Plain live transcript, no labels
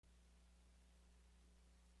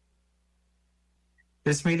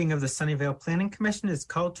This meeting of the Sunnyvale Planning Commission is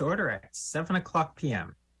called to order at 7 o'clock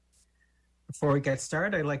p.m. Before we get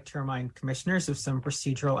started, I'd like to remind commissioners of some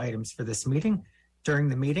procedural items for this meeting. During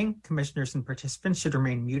the meeting, commissioners and participants should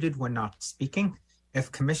remain muted when not speaking.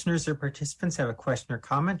 If commissioners or participants have a question or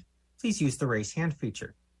comment, please use the raise hand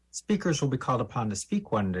feature. Speakers will be called upon to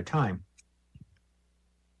speak one at a time.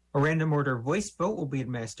 A random order voice vote will be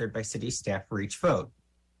administered by city staff for each vote.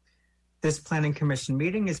 This Planning Commission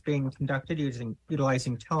meeting is being conducted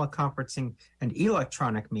utilizing teleconferencing and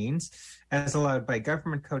electronic means as allowed by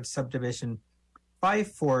Government Code Subdivision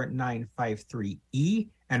 54953E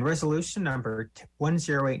and Resolution number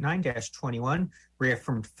 1089-21,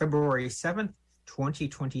 reaffirmed February 7th,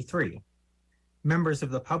 2023. Members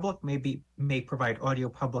of the public may provide audio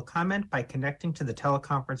public comment by connecting to the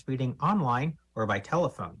teleconference meeting online or by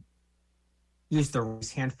telephone. Use the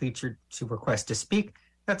raise hand feature to request to speak.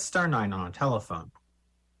 That's *9 on a telephone.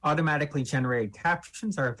 Automatically generated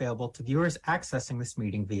captions are available to viewers accessing this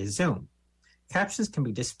meeting via Zoom. Captions can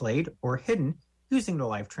be displayed or hidden using the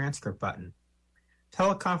live transcript button.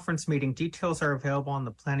 Teleconference meeting details are available on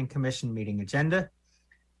the Planning Commission meeting agenda.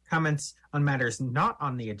 Comments on matters not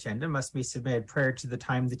on the agenda must be submitted prior to the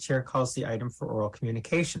time the chair calls the item for oral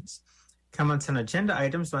communications. Comments on agenda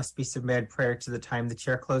items must be submitted prior to the time the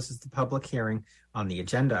chair closes the public hearing on the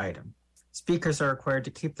agenda item. Speakers are required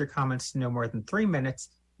to keep their comments to no more than 3 minutes,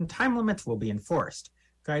 and time limits will be enforced.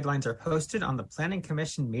 Guidelines are posted on the Planning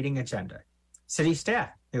Commission meeting agenda. City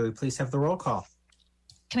staff, may we please have the roll call?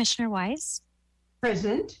 Commissioner Wise?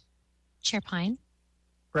 Present. Chair Pine?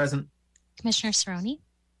 Present. Commissioner Cerrone?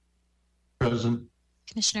 Present.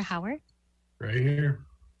 Commissioner Howard? Right here.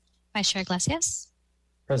 Vice Chair Iglesias?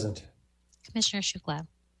 Present. Commissioner Shukla?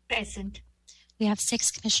 Present. We have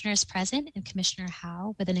 6 commissioners present and Commissioner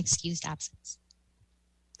Howe with an excused absence.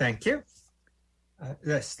 Thank you.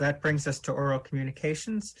 That brings us to oral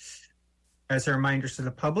communications. As a reminder to the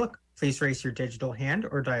public, please raise your digital hand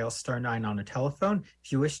or dial *9 on a telephone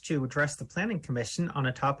if you wish to address the Planning Commission on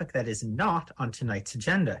a topic that is not on tonight's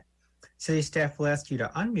agenda. City staff will ask you to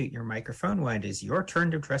unmute your microphone when it is your turn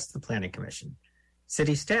to address the Planning Commission.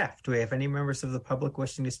 City staff, do we have any members of the public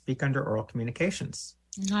wishing to speak under oral communications?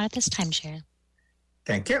 Not at this time, Chair.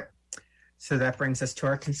 Thank you. So that brings us to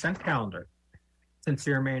our consent calendar. Since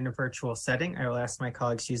we remain in a virtual setting, I will ask my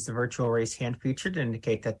colleagues to use the virtual raise hand feature to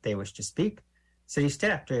indicate that they wish to speak. City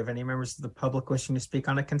staff, do we have any members of the public wishing to speak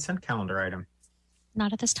on a consent calendar item?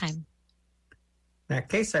 Not at this time. In that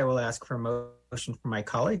case, I will ask for a motion from my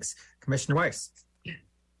colleagues. Commissioner Weiss.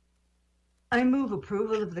 I move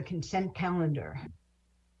approval of the consent calendar.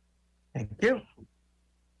 Thank you.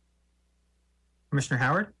 Commissioner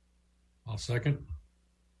Howard. I'll second.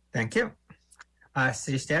 Thank you.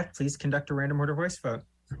 City staff, please conduct a random order voice vote.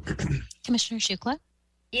 Commissioner Shukla?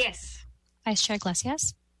 Yes. Vice Chair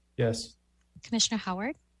Iglesias? Yes. Commissioner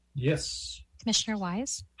Howard? Yes. Commissioner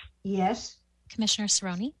Wise? Yes. Commissioner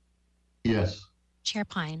Cerrone? Yes. Chair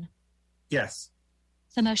Pine? Yes.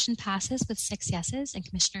 The motion passes with 6 yeses and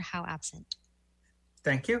Commissioner Howe absent.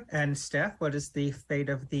 Thank you. And staff, what is the fate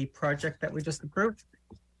of the project that we just approved?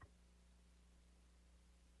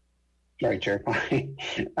 Sorry, Chair.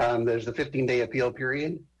 There's a 15-day appeal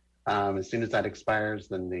period. As soon as that expires,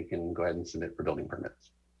 then they can go ahead and submit for building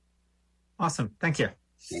permits. Awesome. Thank you.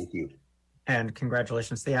 Thank you. And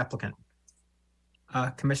congratulations to the applicant.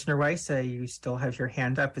 Commissioner Weiss, you still have your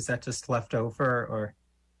hand up. Is that just left over or?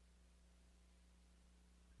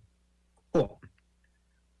 Cool.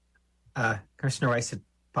 Commissioner Weiss had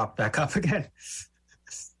popped back up again.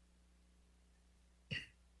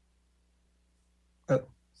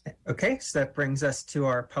 Okay, so that brings us to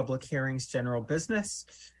our public hearings general business.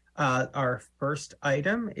 Our first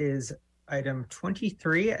item is item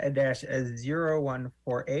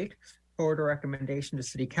 23-0148, forward a recommendation to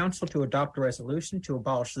City Council to adopt a resolution to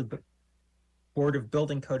abolish the Board of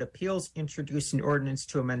Building Code Appeals, introduce an ordinance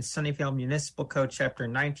to amend Sunnyvale Municipal Code Chapter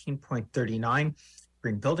 19.39,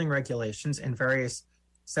 Green Building Regulations, and various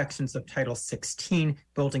sections of Title 16,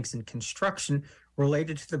 Buildings and Construction,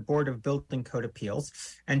 related to the Board of Building Code Appeals,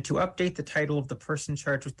 and to update the title of the person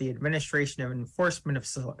charged with the administration and enforcement of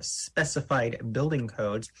specified building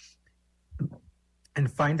codes,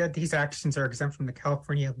 and find that these actions are exempt from the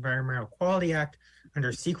California Environmental Quality Act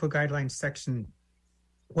under CEQA Guidelines Section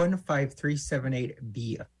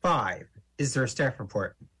 15378B5. Is there a staff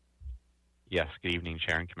report? Yes, good evening,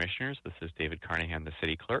 Chair and Commissioners. This is David Carnahan, the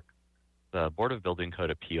City Clerk. The Board of Building Code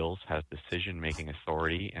Appeals has decision-making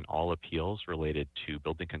authority in all appeals related to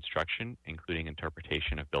building construction, including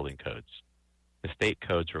interpretation of building codes. The state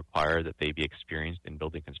codes require that they be experienced in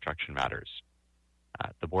building construction matters.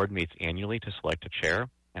 The board meets annually to select a chair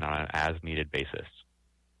and on an as-needed basis.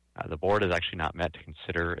 The board has actually not met to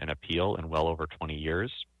consider an appeal in well over 20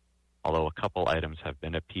 years. Although a couple items have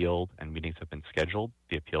been appealed and meetings have been scheduled,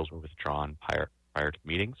 the appeals were withdrawn prior to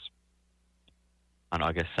meetings. On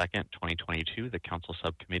August 2nd, 2022, the Council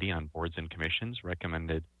Subcommittee on Boards and Commissions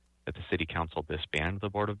recommended that the City Council disband the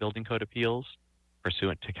Board of Building Code Appeals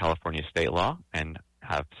pursuant to California state law and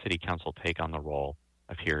have City Council take on the role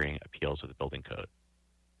of hearing appeals of the building code.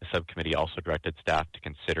 The subcommittee also directed staff to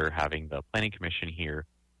consider having the Planning Commission hear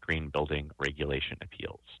green building regulation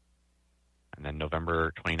appeals. And then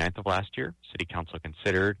November 29th of last year, City Council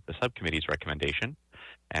considered the subcommittee's recommendation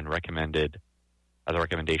and recommended the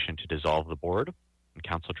recommendation to dissolve the board. And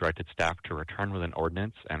Council directed staff to return with an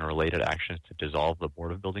ordinance and related actions to dissolve the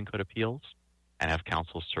Board of Building Code Appeals and have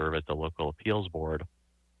Council serve as the local appeals board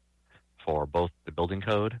for both the building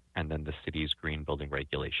code and then the city's green building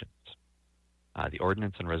regulations. The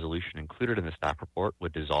ordinance and resolution included in the staff report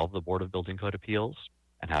would dissolve the Board of Building Code Appeals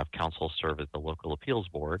and have Council serve as the local appeals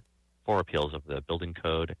board for appeals of the building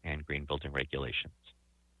code and green building regulations.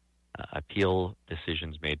 Appeal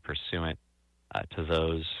decisions made pursuant to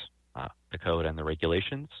those, the code and the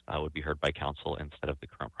regulations, would be heard by Council instead of the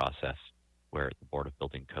current process where the Board of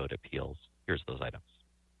Building Code Appeals hears those items.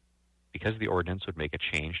 Because the ordinance would make a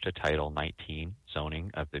change to Title 19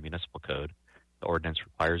 zoning of the municipal code, the ordinance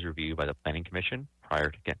requires review by the Planning Commission prior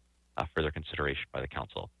to further consideration by the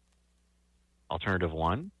Council. Alternative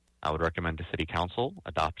 1, I would recommend to City Council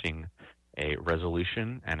adopting a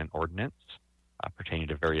resolution and an ordinance pertaining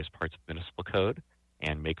to various parts of the municipal code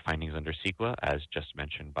and make findings under CEQA as just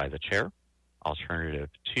mentioned by the Chair. Alternative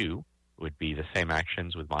 2 would be the same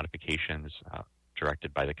actions with modifications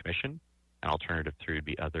directed by the Commission, and alternative 3 would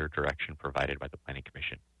be other direction provided by the Planning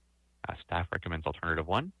Commission. Staff recommends alternative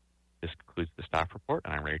 1. This concludes the staff report,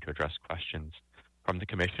 and I'm ready to address questions from the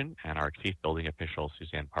Commission, and our Chief Building Official,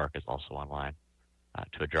 Suzanne Park, is also online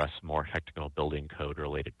to address more technical building code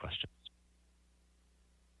related questions.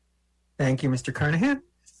 Thank you, Mr. Carnahan.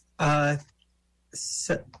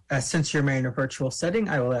 Since you're in a virtual setting,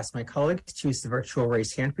 I will ask my colleagues to use the virtual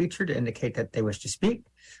raise hand feature to indicate that they wish to speak.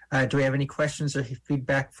 Do we have any questions or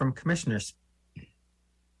feedback from commissioners?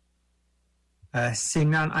 Seeing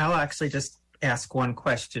none, I'll actually just ask one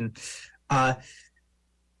question. Am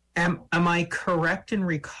I correct in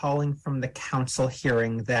recalling from the council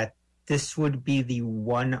hearing that this would be the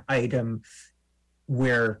one item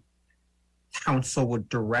where council would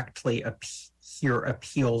directly hear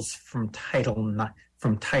appeals from Chapter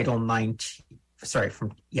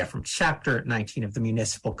 19 of the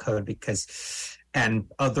municipal code, and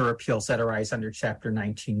other appeals that arise under Chapter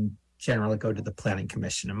 19 generally go to the Planning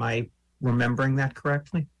Commission. Am I remembering that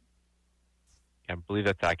correctly? I believe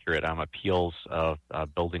that's accurate. Appeals of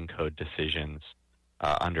building code decisions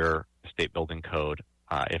under state building code,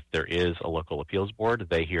 if there is a local appeals board,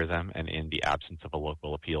 they hear them, and in the absence of a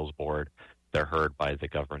local appeals board, they're heard by the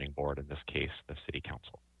governing board, in this case, the City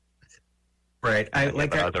Council. Right.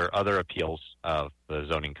 Other appeals of the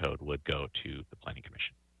zoning code would go to the Planning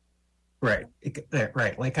Commission. Right.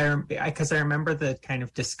 Right. Because I remember the kind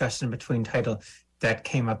of discussion between that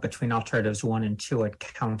came up between alternatives 1 and 2 at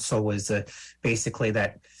council was basically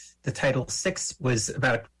that the Title 6 was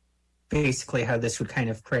about basically how this would kind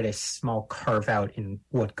of create a small carve out in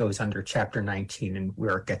what goes under Chapter 19 and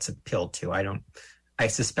where it gets appealed to. I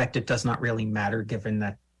suspect it does not really matter, given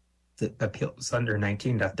that the appeals under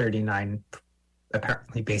 19.39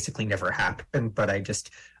 apparently basically never happened, but I'm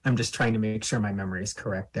just trying to make sure my memory is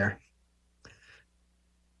correct there.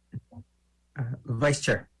 Vice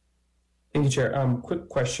Chair. Thank you, Chair. Quick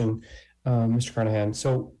question, Mr. Carnahan.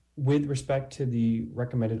 So with respect to the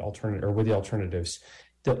recommended alternative, or with the alternatives,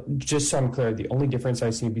 just so I'm clear, the only difference I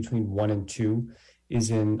see between 1 and 2 is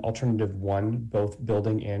in alternative 1, both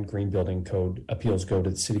building and green building code appeals go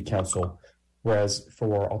to the City Council, whereas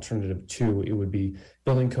for alternative 2, it would be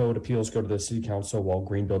building code appeals go to the City Council while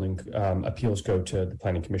green building appeals go to the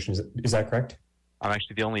Planning Commission. Is that correct?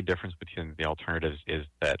 Actually, the only difference between the alternatives is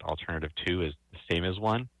that alternative 2 is the same as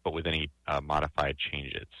 1, but with any modified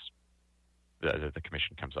changes that the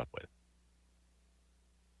Commission comes up with.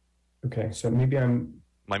 Okay, so maybe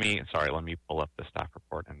Let me pull up the staff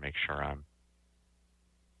report and make sure I'm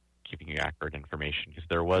giving you accurate information, because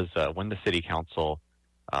there was when the City Council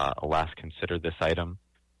last considered this item,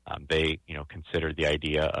 they considered the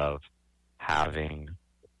idea of having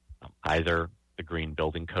either the green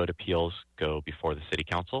building code appeals go before the City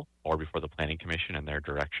Council or before the Planning Commission, and their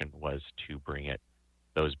direction was to bring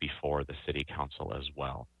those before the City Council as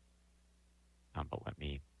well. But let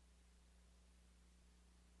me.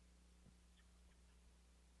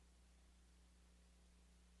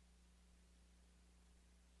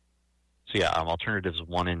 So yeah, alternatives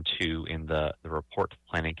 1 and 2 in the report to the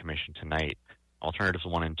Planning Commission tonight. Alternatives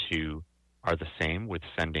 1 and 2 are the same, with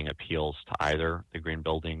sending appeals to either the green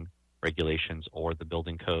building regulations or the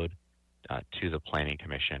building code to the Planning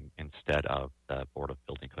Commission instead of the Board of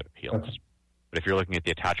Building Code Appeals. Okay. But if you're looking at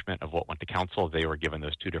the attachment of what went to council, they were given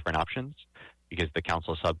those 2 different options because the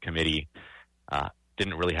council subcommittee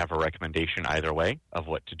didn't really have a recommendation either way of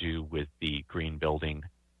what to do with the green building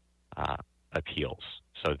appeals.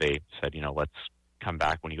 So they said, let's come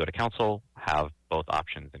back when you go to council, have both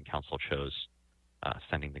options, and council chose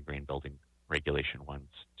sending the green building regulation ones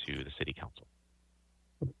to the city council.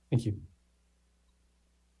 Thank you.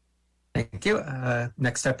 Thank you.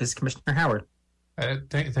 Next up is Commissioner Howard.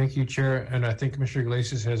 Thank you, Chair. And I think Commissioner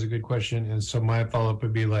Iglesias has a good question. And so my follow-up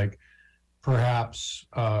would be perhaps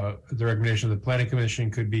the recommendation of the Planning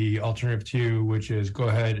Commission could be alternative 2, which is go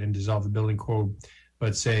ahead and dissolve the building code,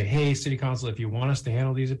 but say, hey, City Council, if you want us to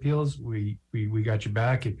handle these appeals, we got your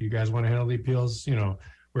back. If you guys want to handle the appeals,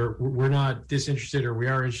 we're not disinterested, or we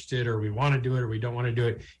are interested, or we want to do it, or we don't want to do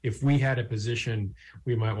it. If we had a position,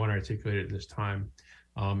 we might want to articulate it this time.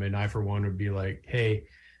 And I, for one, would be like, hey,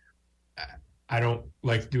 I don't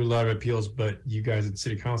like to do a lot of appeals, but you guys at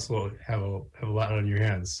City Council have a lot on your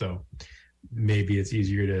hands. So maybe it's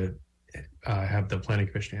easier to have the Planning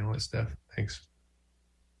Commission handle this stuff. Thanks.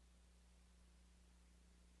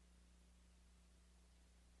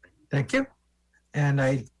 Thank you. And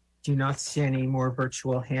I do not see any more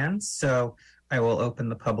virtual hands, so I will open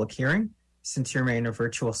the public hearing. Since you're in a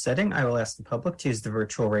virtual setting, I will ask the public to use the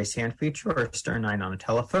virtual raise hand feature or star 9 on a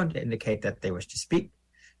telephone to indicate that they wish to speak.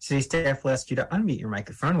 City staff will ask you to unmute your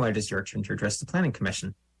microphone when it is your turn to address the Planning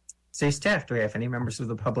Commission. City staff, do we have any members of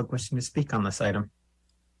the public wishing to speak on this item?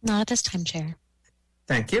 Not at this time, Chair.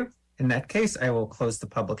 Thank you. In that case, I will close the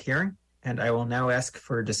public hearing, and I will now ask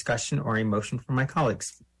for a discussion or a motion from my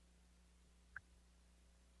colleagues.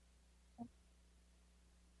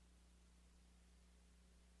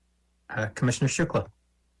 Commissioner Shukla.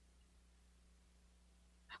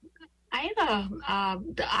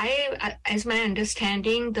 As my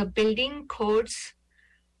understanding, the building codes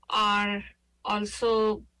are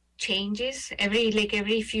also changes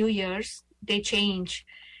every few years. They change,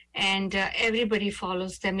 and everybody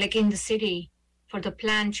follows them. Like in the city, for the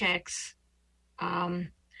plan checks,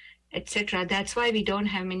 etc. That's why we don't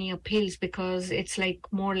have many appeals, because it's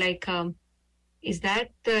more like. Is that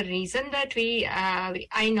the reason that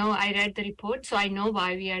I know I read the report, so I know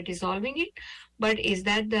why we are dissolving it, but is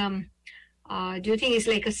that do you think it's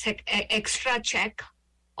like a extra check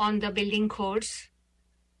on the building codes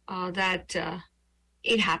that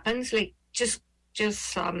it happens? This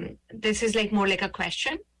is more like a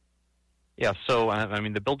question? Yeah, so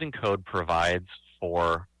the building code provides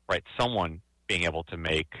for, someone being able to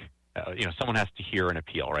make, someone has to hear an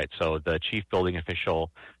appeal, right? So the chief building official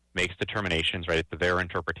makes determinations, it's their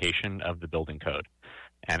interpretation of the building code.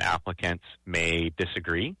 And applicants may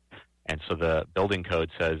disagree. And so the building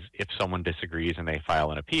code says if someone disagrees and they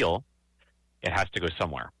file an appeal, it has to go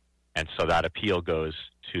somewhere. And so that appeal goes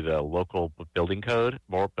to the local building code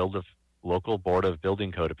or local board of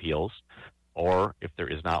building code appeals, or if there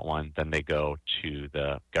is not one, then they go to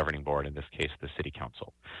the governing board, in this case, the city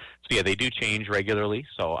council. So yeah, they do change regularly.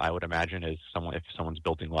 So I would imagine if someone's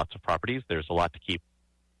building lots of properties, there's a lot to keep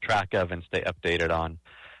track of and stay updated on.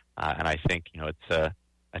 And I think, it's a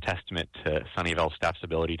testament to Sunnyvale staff's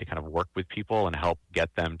ability to kind of work with people and help get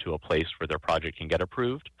them to a place where their project can get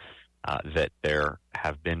approved, that there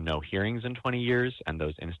have been no hearings in 20 years, and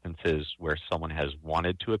those instances where someone has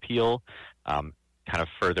wanted to appeal, kind of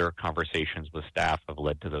further conversations with staff have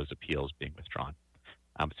led to those appeals being withdrawn.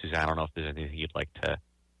 Susan, I don't know if there's anything you'd like to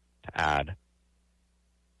add.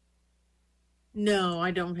 No, I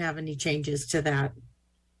don't have any changes to that.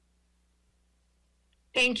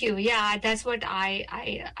 Thank you. Yeah, that's what I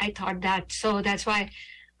thought that. So that's why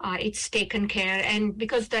it's taken care, and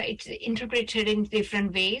because it's interpreted in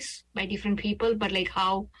different ways by different people, but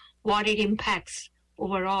what it impacts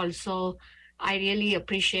overall. So I really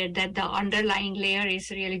appreciate that the underlying layer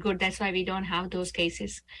is really good. That's why we don't have those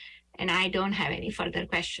cases. And I don't have any further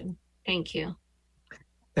question. Thank you.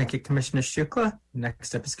 Thank you, Commissioner Shukla.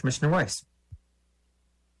 Next up is Commissioner Weiss.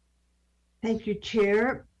 Thank you,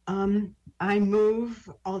 Chair. I move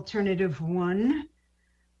alternative 1.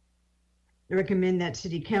 I recommend that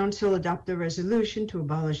City Council adopt the resolution to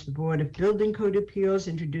abolish the Board of Building Code Appeals,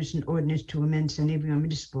 introduce an ordinance to amend Sunnyvale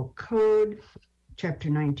Municipal Code, Chapter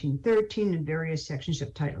 1913, and various sections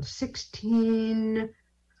of Title 16,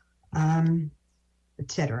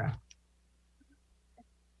 etc.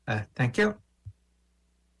 Thank you.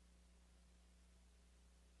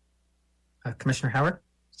 Commissioner Howard?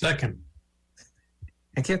 Second.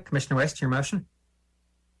 Thank you. Commissioner West, your motion?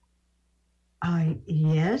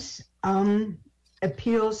 Yes.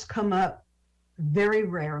 Appeals come up very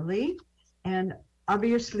rarely. And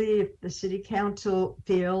obviously, if the city council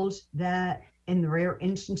feels that in the rare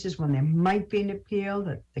instances when there might be an appeal,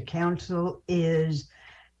 that the council is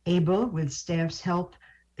able, with staff's help,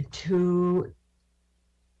 to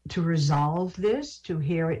resolve this, to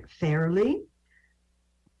hear it fairly,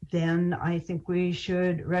 then I think we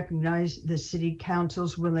should recognize the city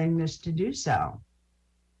council's willingness to do so.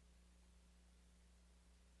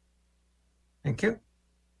 Thank you.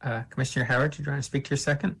 Commissioner Howard, do you want to speak to your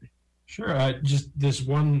second? Sure. Just this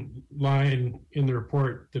one line in the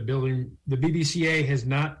report, the BBCA has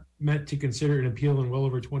not met to consider an appeal in well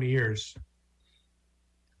over 20 years.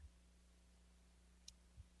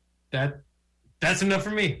 That's enough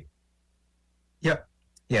for me. Yep.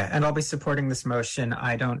 Yeah, and I'll be supporting this motion.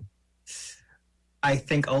 I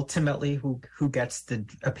think ultimately who gets the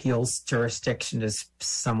appeals jurisdiction is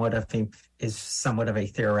somewhat of a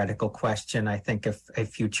theoretical question. I think if a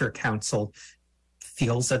future council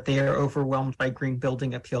feels that they are overwhelmed by green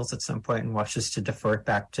building appeals at some point and wishes to defer it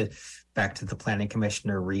back to the planning commission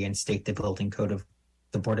or reinstate the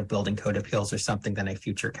Board of Building Code Appeals or something, then a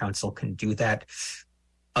future council can do that.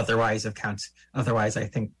 Otherwise, I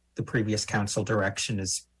think the previous council direction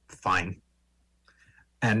is fine.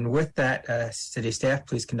 And with that, city staff,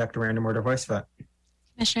 please conduct a random order voice vote.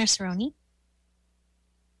 Commissioner Cerrone,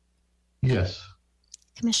 Yes.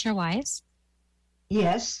 Commissioner Wise,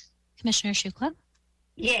 Yes. Commissioner Shukla,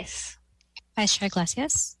 Yes. Vice Chair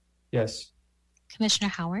Iglesias, Yes. Commissioner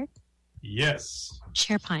Howard, Yes.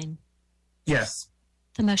 Chair Pine. Yes.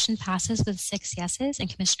 The motion passes with 6 yeses and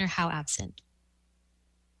Commissioner Howe absent.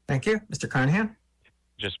 Thank you. Mr. Carnahan?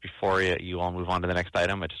 Just before you all move on to the next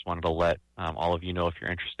item, I just wanted to let all of you know, if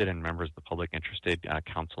you're interested and members of the public interested,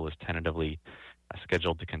 council is tentatively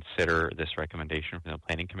scheduled to consider this recommendation from the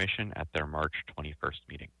Planning Commission at their March 21st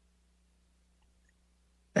meeting.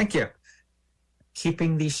 Thank you.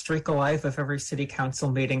 Keeping the streak alive of every city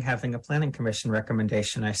council meeting having a Planning Commission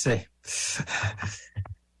recommendation, I see.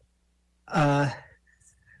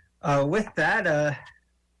 With that,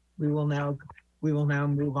 we will now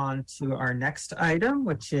move on to our next item,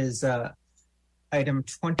 which is item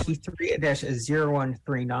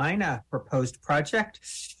 23-0139, a proposed project.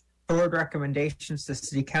 Forward recommendations to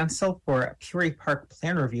City Council for a Peary Park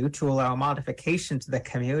plan review to allow modification to the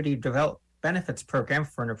Community Development Benefits Program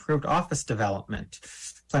for an approved office development.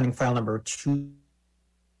 Planning file number 2.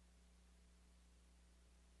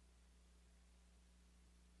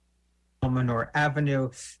 Elmore Avenue.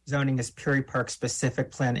 Zoning is Peary Park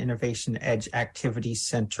Specific Plan Innovation Edge Activity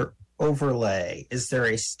Center overlay. Is there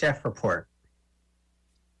a staff report?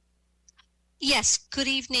 Yes, good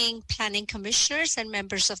evening, planning commissioners and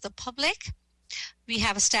members of the public. We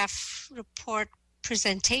have a staff report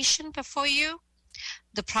presentation before you.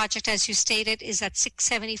 The project, as you stated, is at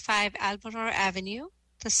 675 Albanor Avenue.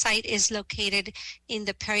 The site is located in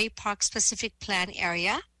the Peary Park Specific Plan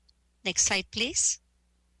area. Next slide, please.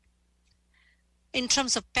 In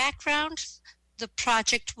terms of background, the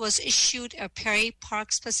project was issued a Peary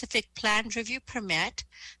Park Specific Plan Review Permit,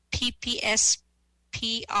 PPSPRP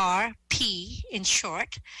in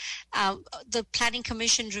short. The Planning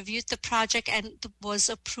Commission reviewed the project and was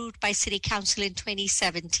approved by City Council in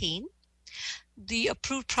 2017. The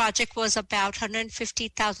approved project was about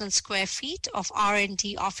 150,000 square feet of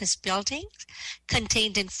R&D office buildings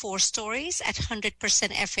contained in 4 stories at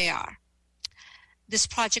 100% FAR. This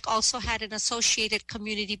project also had an associated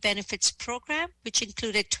community benefits program, which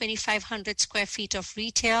included 2,500 square feet of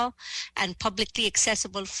retail and publicly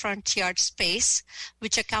accessible front yard space,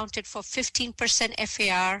 which accounted for 15%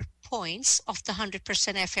 FAR points of the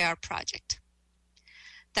 100% FAR project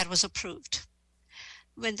that was approved.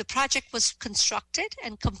 When the project was constructed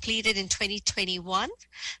and completed in 2021,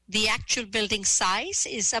 the actual building size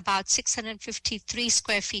is about 653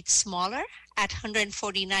 square feet smaller at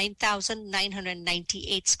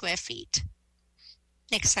 149,998 square feet.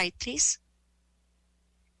 Next slide, please.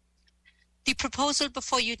 The proposal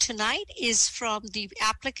before you tonight is from the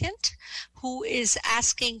applicant, who is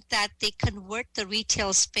asking that they convert the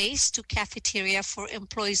retail space to cafeteria for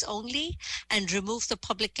employees only and remove the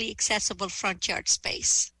publicly accessible front yard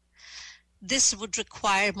space. This would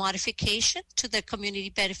require modification to the community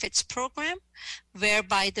benefits program,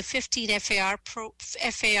 whereby the 15 FAR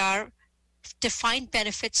defined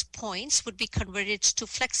benefits points would be converted to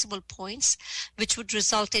flexible points, which would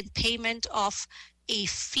result in payment of a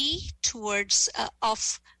fee towards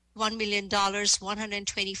of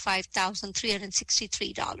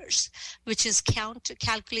 $1,125,363, which is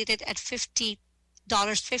calculated at 50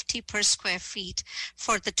 $50 per square feet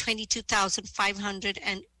for the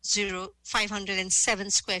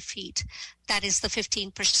 22,507 square feet. That is the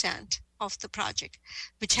 15% of the project,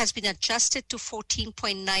 which has been adjusted to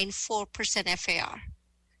 14.94% FAR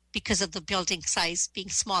because of the building size being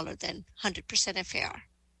smaller than 100% FAR.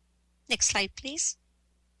 Next slide, please.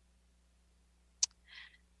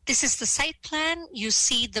 This is the site plan. You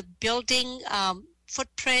see the building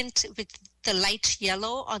footprint with the light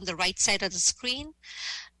yellow on the right side of the screen.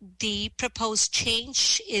 The proposed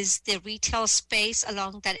change is the retail space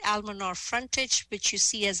along that Almanor frontage, which you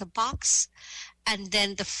see as a box, and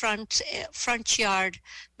then the front yard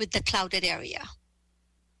with the clouded area.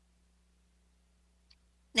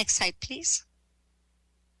 Next slide, please.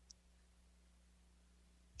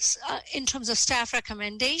 In terms of staff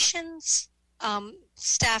recommendations,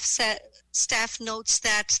 staff notes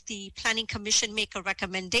that the Planning Commission make a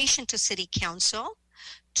recommendation to City Council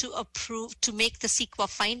to make the CEQA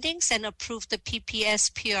findings and approve the PPS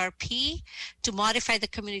PRP to modify the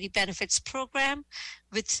Community Benefits Program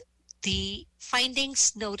with the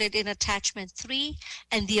findings noted in Attachment 3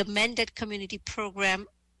 and the amended Community Program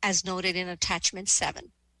as noted in Attachment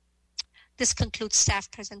 7. This concludes staff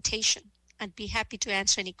presentation. I'd be happy to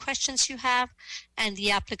answer any questions you have, and the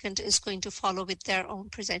applicant is going to follow with their own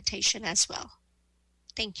presentation as well.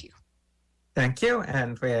 Thank you. Thank you.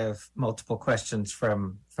 And we have multiple questions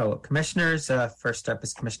from fellow commissioners. First up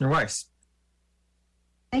is Commissioner Weiss.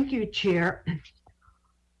 Thank you, Chair.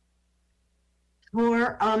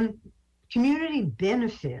 For community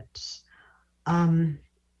benefits, a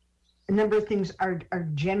number of things are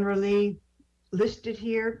generally listed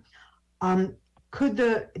here. Could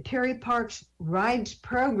the Terry Parks Rides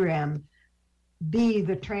program be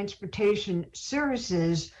the transportation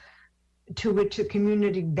services to which a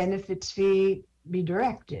community benefits fee be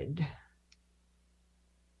directed?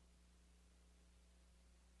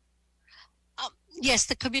 Yes,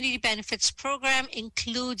 the Community Benefits Program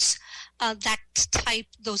includes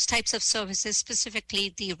those types of services,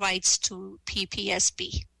 specifically the rights to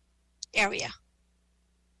PPSB area.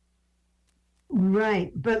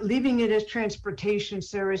 Right, but leaving it as transportation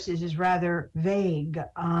services is rather vague.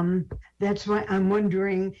 That's why I'm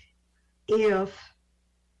wondering if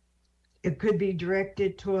it could be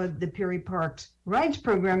directed toward the Terry Parks Rides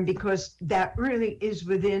program, because that really is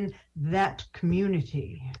within that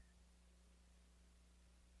community.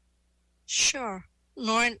 Sure.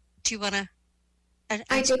 Lauren, do you want to?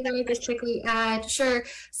 I did want to just quickly add, sure.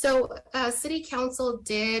 So City Council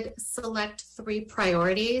did select 3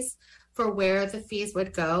 priorities for where the fees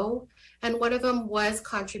would go. And one of them was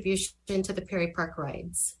contribution to the Perry Park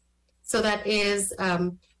Rides. So that is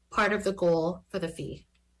part of the goal for the fee.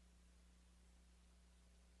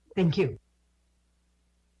 Thank you.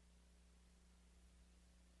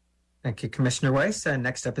 Thank you, Commissioner Weiss.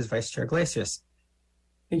 Next up is Vice Chair Iglesias.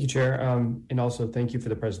 Thank you, Chair. And also thank you for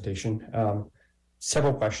the presentation.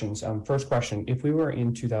 Several questions. First question, if we were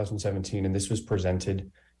in 2017 and this was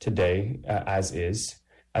presented today as is,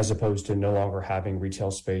 as opposed to no longer having retail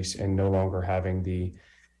space and no longer having the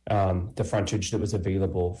frontage that was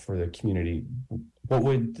available for the community, what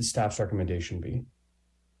would the staff's recommendation be?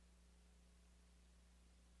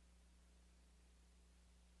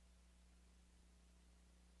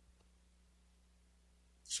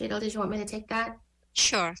 Shadle, did you want me to take that?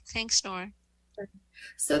 Sure. Thanks, Nora.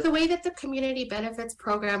 So the way that the Community Benefits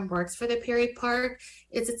Program works for the Perry Park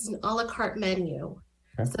is it's an a la carte menu.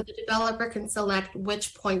 Okay. So the developer can select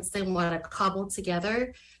which points they want to cobble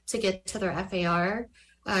together to get to their FAR.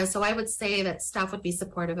 So I would say that staff would be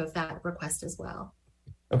supportive of that request as well.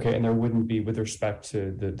 Okay, and there wouldn't be, with respect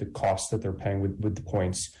to the cost that they're paying with the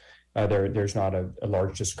points, there's not a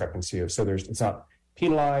large discrepancy. So it's not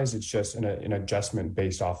penalized, it's just an adjustment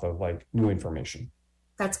based off of like new information.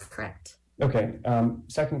 That's correct. Okay,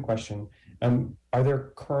 second question. Are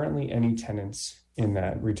there currently any tenants in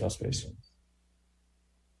that retail space?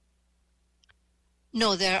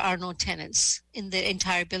 No, there are no tenants in the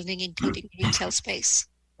entire building, including retail space.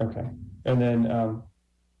 Okay, and then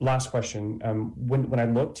last question. When I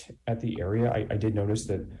looked at the area, I did notice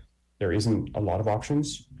that there isn't a lot of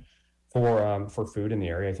options for food in the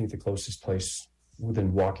area. I think the closest place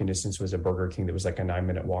within walking distance was a Burger King that was like a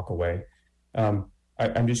 9-minute walk away. I'm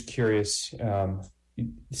just curious,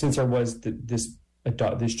 since there was this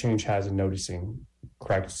change has a noticing,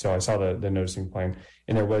 correct? So I saw the noticing plan,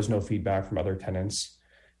 and there was no feedback from other tenants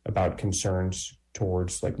about concerns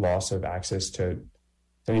towards like loss of access to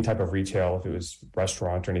any type of retail, if it was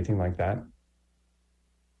restaurant or anything like that.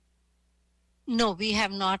 No, we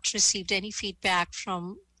have not received any feedback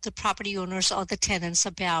from the property owners or the tenants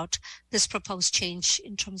about this proposed change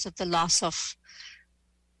in terms of the loss of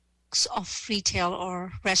retail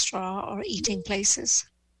or restaurant or eating places.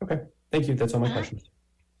 Okay, thank you. That's all my questions.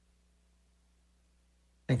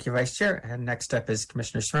 Thank you, Vice Chair. And next up is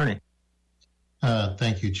Commissioner Cerrone.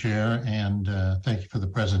 Thank you, Chair, and thank you for the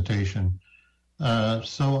presentation.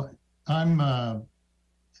 So I'm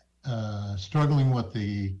struggling with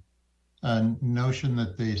the notion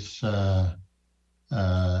that this,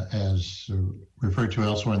 as referred to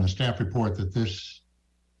elsewhere in the staff report, that this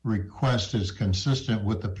request is consistent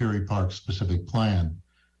with the Peary Park specific plan.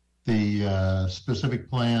 The specific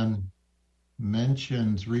plan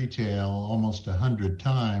mentions retail almost 100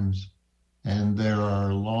 times, and there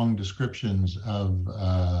are long descriptions of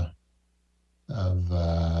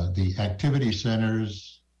the activity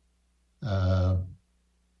centers,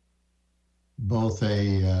 both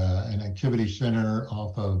an activity center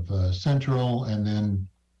off of Central, and then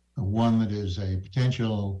one that is a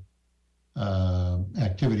potential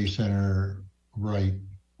activity center right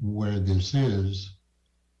where this is.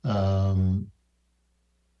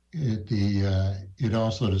 It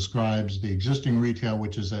also describes the existing retail,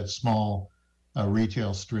 which is that small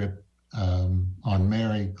retail strip on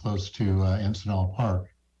Mary, close to Encinal Park,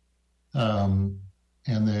 and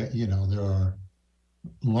there are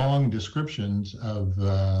long descriptions of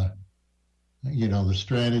the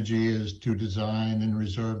strategy is to design and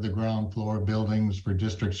reserve the ground floor buildings for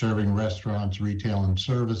district serving restaurants, retail, and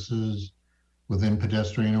services within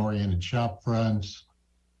pedestrian-oriented shop fronts.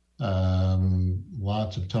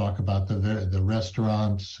 Lots of talk about the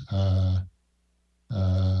restaurants.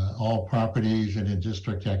 All properties in a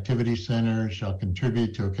district activity center shall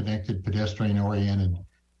contribute to a connected pedestrian-oriented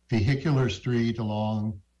vehicular street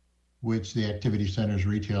along which the activity center's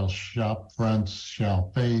retail shop fronts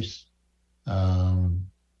shall face. I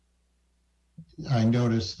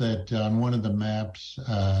noticed that on one of the maps,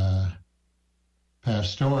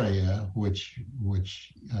 Pastoria, which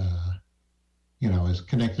is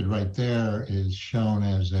connected right there, is shown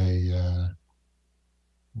as a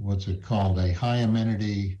what's it called? A high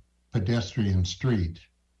amenity pedestrian street.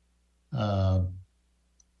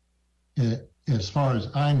 As far as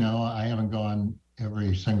I know, I haven't gone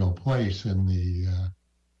every single place in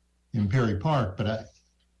Peary Park, but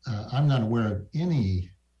I'm not aware of any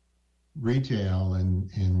retail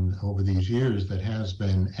in over these years that has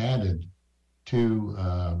been added to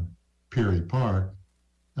Peary Park,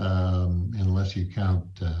 unless you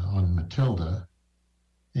count on Matilda,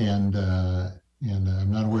 and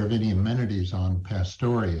I'm not aware of any amenities on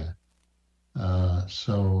Pastoria.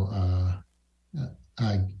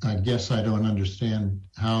 I guess I don't understand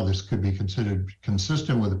how this could be considered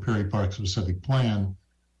consistent with the Peary Park specific plan,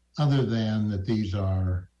 other than that these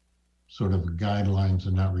are sort of guidelines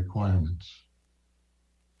and not requirements.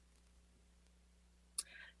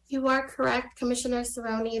 You are correct, Commissioner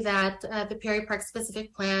Cerrone, that the Peary Park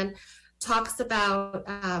specific plan talks about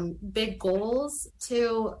big goals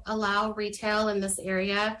to allow retail in this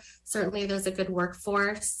area. Certainly there's a good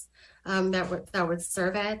workforce that would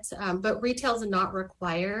serve it, but retail is not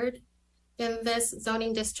required in this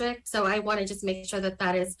zoning district. So I want to just make sure that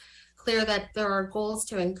that is clear, that there are goals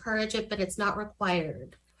to encourage it, but it's not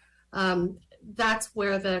required. That's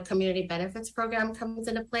where the community benefits program comes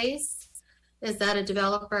into place, is that a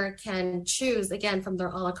developer can choose, again, from their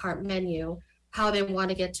a la carte menu, how they want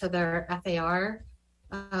to get to their FAR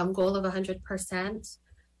goal of 100%.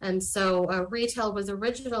 And so retail was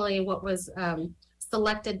originally what was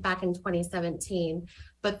selected back in 2017,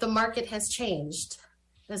 but the market has changed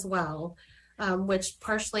as well, which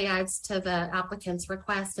partially adds to the applicant's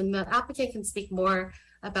request. And the applicant can speak more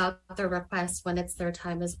about their request when it's their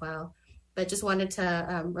time as well. But just wanted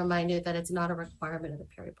to remind you that it's not a requirement of the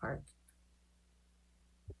Peary Park.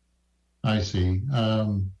 I see.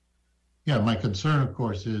 Yeah, my concern, of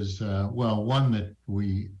course, is, one, that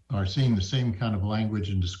we are seeing the same kind of language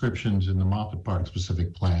and descriptions in the Moffett Park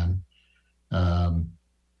specific plan.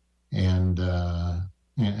 And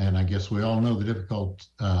I guess we all know the difficult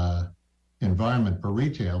environment for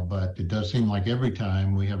retail, but it does seem like every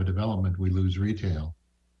time we have a development, we lose retail.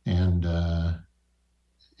 And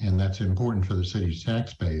that's important for the city's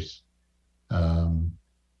tax base.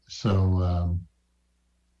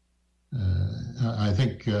 I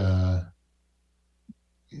think,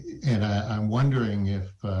 and I'm wondering if,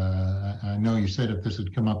 I know you said if this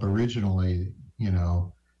had come up originally,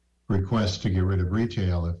 requests to get rid of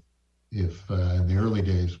retail, if in the early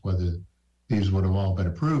days, whether these would have all been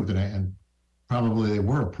approved, and probably they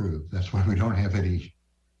were approved. That's why we don't have any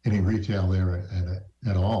retail there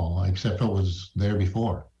at all, except what was there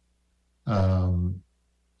before.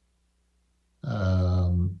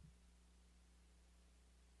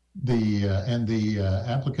 the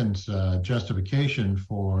applicant's justification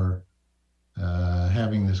for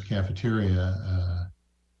having this cafeteria,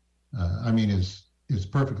 I mean, is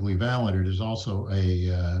perfectly valid. It is also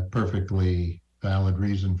a perfectly valid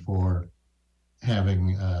reason for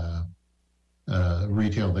having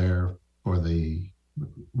retail there for the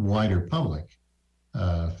wider public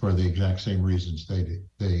for the exact same reasons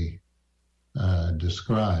they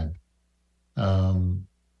describe.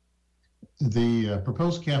 The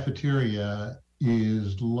proposed cafeteria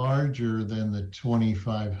is larger than the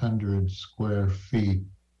 2,500 square feet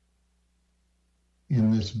in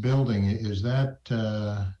this building. Is that,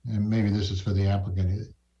 and maybe this is for the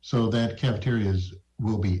applicant, so that cafeteria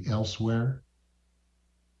will be elsewhere?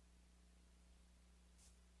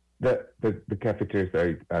 The cafeteria,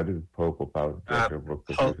 this is Paul Popal, Director of Work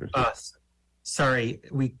Producers. Sorry,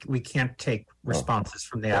 we can't take responses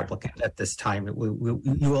from the applicant at this time.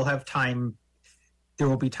 You will have time. There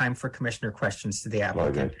will be time for commissioner questions to the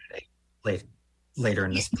applicant later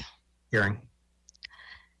in this hearing.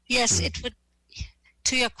 Yes, it would.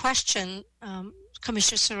 To your question,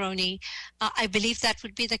 Commissioner Cerrone, I believe that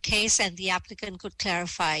would be the case, and the applicant could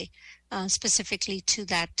clarify specifically to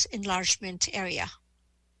that enlargement area.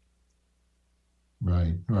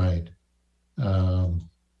 Right.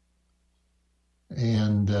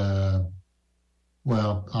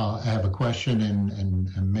 Well, I have a question,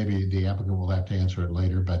 and maybe the applicant will have to answer it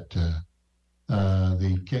later. But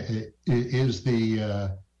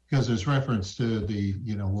because there's reference to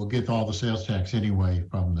we'll get all the sales tax anyway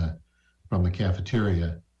from the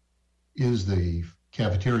cafeteria. Is the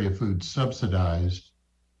cafeteria food subsidized,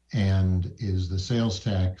 and is the sales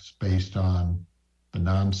tax based on the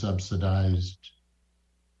non-subsidized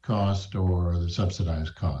cost or the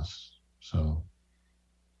subsidized costs? So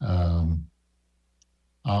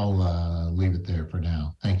I'll leave it there for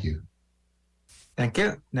now. Thank you. Thank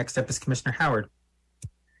you. Next up is Commissioner Howard.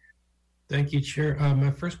 Thank you, Chair.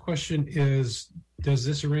 My first question is, does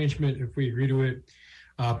this arrangement, if we agree to it,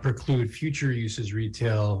 preclude future uses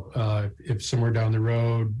retail? If somewhere down the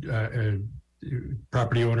road, a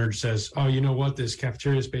property owner says, oh, you know what, this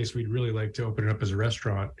cafeteria space, we'd really like to open it up as a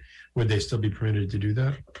restaurant, would they still be permitted to do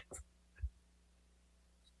that?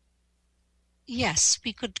 Yes,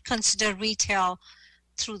 we could consider retail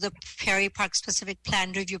through the Perry Park specific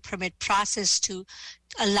plan review permit process to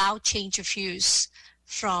allow change of use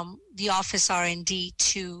from the office R&D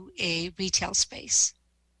to a retail space.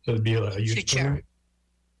 So it'd be a use permit?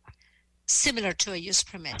 Similar to a use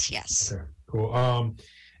permit, yes. Okay, cool.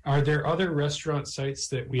 Are there other restaurant sites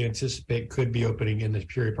that we anticipate could be opening in the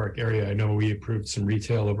Perry Park area? I know we approved some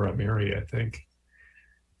retail over at Mary, I think.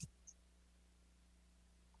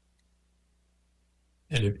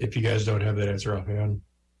 And if you guys don't have that answer offhand.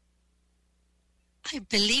 I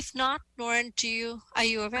believe not. Lauren, are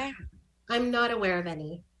you aware? I'm not aware of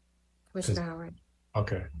any, Commissioner Howard.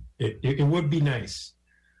 Okay. It would be nice.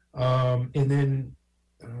 And then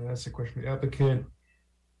that's a question for the applicant.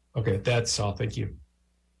 Okay, that's all. Thank you.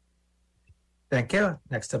 Thank you.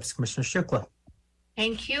 Next up is Commissioner Shukla.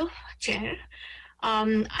 Thank you, Chair.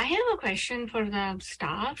 I have a question for the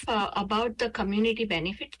staff about the community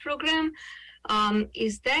benefits program.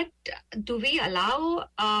 Do we allow,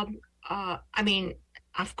 I mean,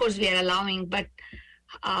 of course we are allowing, but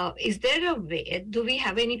is there a way, do we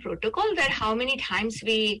have any protocol that how many times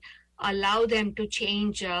we allow them to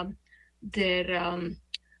change their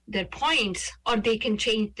points, or they can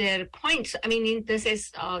change their points? I mean, this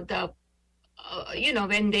is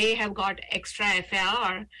when they have got extra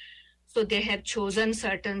FAR, so they have chosen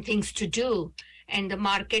certain things to do, and the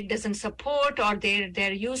market doesn't support, or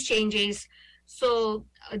their use changes. So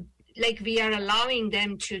like we are allowing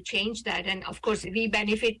them to change that. And of course, we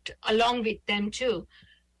benefit along with them too.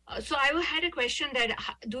 So I had a question that,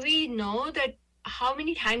 do we know that how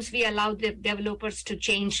many times we allow the developers to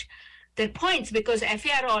change their points? Because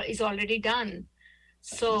FAR is already done.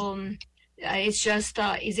 So it's just,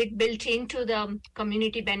 is it built into the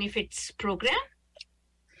community benefits program?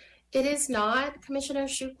 It is not, Commissioner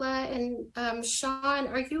Shukla. And Sean,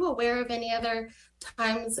 are you aware of any other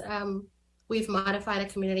times we've modified a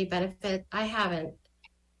community benefit? I haven't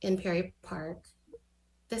in Perry Park.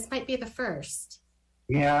 This might be the first.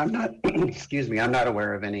 Yeah, I'm not, excuse me, I'm not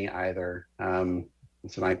aware of any either.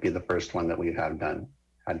 This might be the first one that we have done,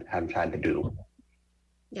 have had to do.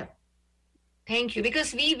 Yeah. Thank you,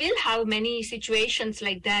 because we will have many situations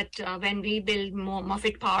like that when we build more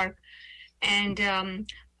Moffett Park, and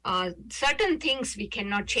certain things we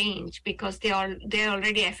cannot change because they're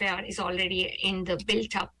already FAR is already in the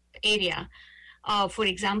built up area. For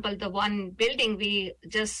example, the one building we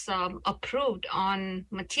just approved on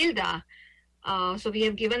Matilda. So we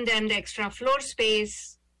have given them the extra floor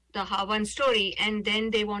space, the one story, and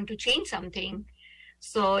then they want to change something.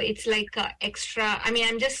 So it's like extra. I mean,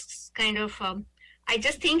 I'm just kind of, I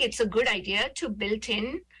just think it's a good idea to build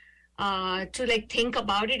in, to like think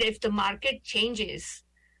about it if the market changes.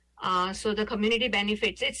 So the community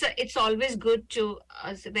benefits. It's always good to,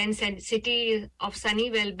 when City of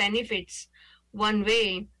Sunnyvale benefits one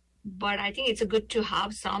way, but I think it's good to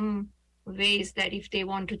have some ways that if they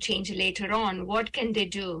want to change later on, what can they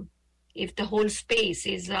do? If the whole space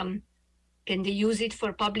is, can they use it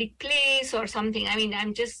for public place or something? I mean,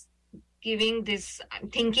 I'm just giving this, I'm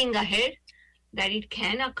thinking ahead that it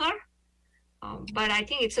can occur. But I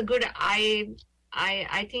think it's a good, I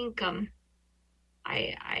think,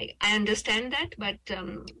 I understand that,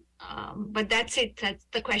 but that's it. That's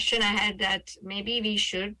the question I had, that maybe we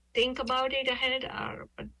should think about it ahead,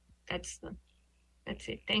 but that's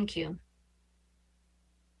it. Thank you.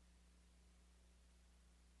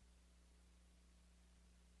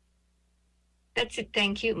 That's it.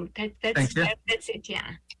 Thank you. That's it.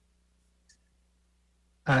 Yeah.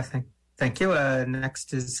 Thank you.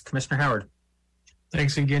 Next is Commissioner Howard.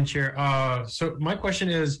 Thanks again, Chair. So my question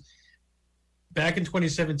is, back in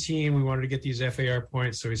 2017, we wanted to get these FAR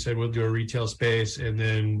points, so we said we'll do a retail space, and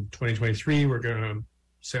then 2023, we're going to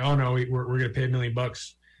say, oh no, we're going to pay $1 million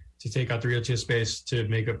to take out the retail space to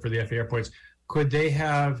make up for the FAR points. Could they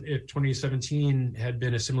have, if 2017 had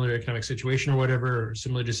been a similar economic situation or whatever, or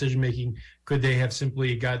similar decision-making, could they have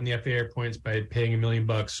simply gotten the FAR points by paying $1 million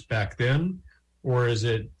back then? Or is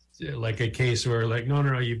it like a case where like,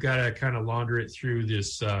 no, you've got to kind of launder it through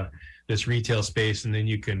this retail space and then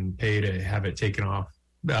you can pay to have it taken off?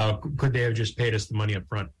 Could they have just paid us the money up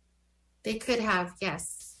front? They could have,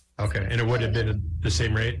 yes. Okay, and it would have been the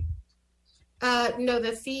same rate? No,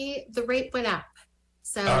 the rate went up.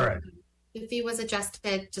 So all right. The fee was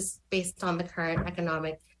adjusted just based on the current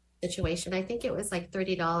economic situation. I think it was like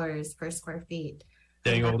 $30 per square feet.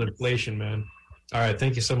 Dang old inflation, man. All right,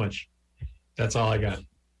 thank you so much. That's all I got.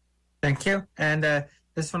 Thank you. And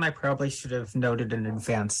this one I probably should have noted in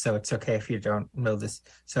advance, so it's okay if you don't know this.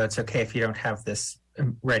 So it's okay if you don't have this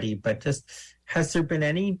ready, but just, has there been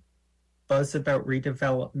any buzz about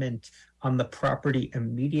redevelopment on the property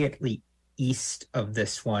immediately east of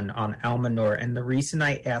this one on Almanor? And the reason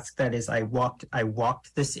I ask that is I walked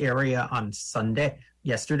this area on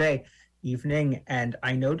yesterday evening, and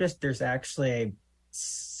I noticed there's actually a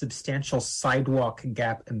substantial sidewalk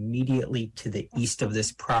gap immediately to the east of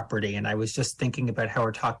this property. And I was just thinking about how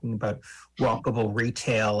we're talking about walkable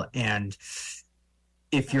retail, and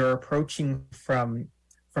if you're approaching from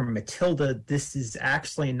Matilda, this is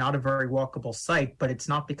actually not a very walkable site, but it's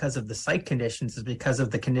not because of the site conditions, it's because of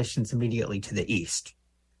the conditions immediately to the east.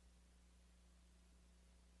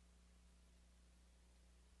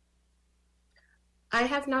 I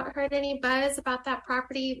have not heard any buzz about that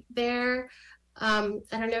property there. I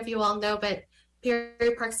don't know if you all know, but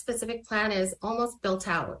Peary Park specific plan is almost built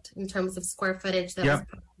out in terms of square footage that was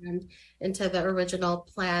programmed into the original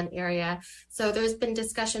plan area. So there's been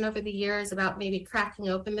discussion over the years about maybe cracking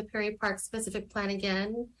open the Peary Park specific plan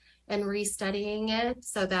again and restudying it.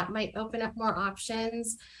 So that might open up more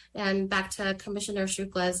options. And back to Commissioner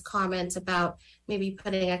Shukla's comment about maybe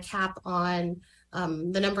putting a cap on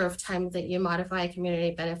the number of times that you modify a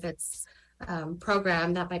community benefits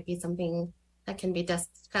program, that might be something that can be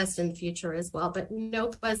discussed in the future as well, but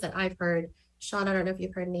no buzz that I've heard. Sean, I don't know if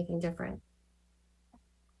you've heard anything different.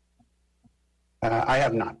 I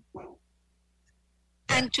have not.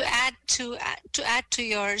 And to add to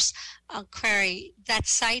yours, query, that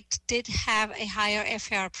site did have a higher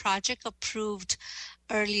FAR project approved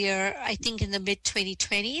earlier, I think in the mid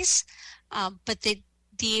 2020s, but the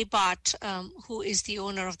ABOT, who is the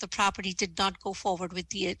owner of the property, did not go forward with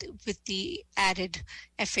the added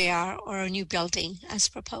FAR or a new building as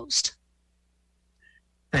proposed.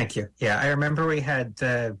 Thank you. Yeah, I remember we had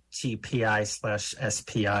the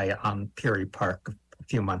GPI/SPI on Peary Park a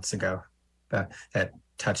few months ago that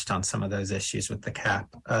touched on some of those issues with the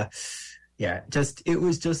cap. It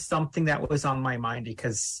was just something that was on my mind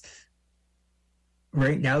because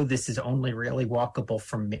right now, this is only really walkable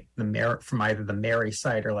from either the Mary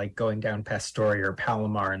side or like going down Pastoria or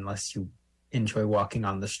Palomar, unless you enjoy walking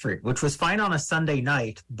on the street, which was fine on a Sunday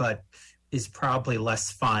night, but is probably less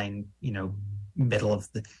fine,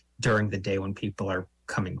 during the day when people are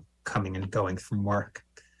coming and going from work.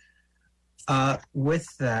 With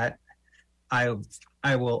that, I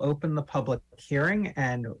will open the public hearing,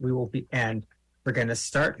 and we're going to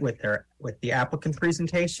start with the applicant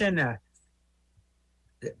presentation.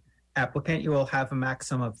 Applicant, you will have a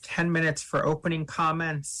maximum of 10 minutes for opening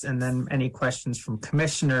comments and then any questions from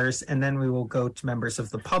commissioners, and then we will go to members of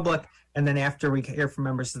the public. And then after we hear from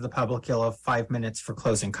members of the public, you'll have 5 minutes for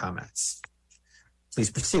closing comments. Please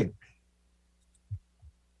proceed.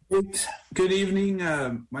 Good evening.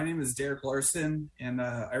 My name is Derek Larson, and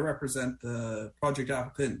I represent the project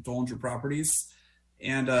applicant Dollinger Properties.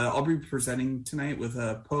 And I'll be presenting tonight with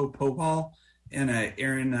Po Popal and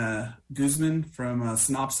Aaron Guzman from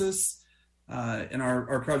Synopsis. And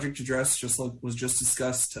our project address was just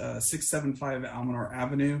discussed, 675 Almanor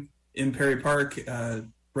Avenue in Perry Park,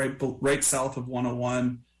 right south of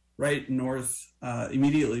 101, right north,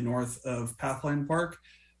 immediately north of Pathline Park.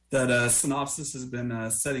 That Synopsis has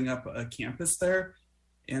been setting up a campus there.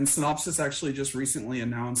 And Synopsis actually just recently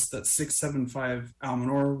announced that 675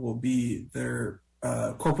 Almanor will be their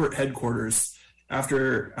corporate headquarters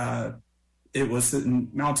after it was in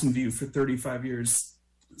Mountain View for 35 years.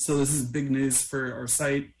 So this is big news for our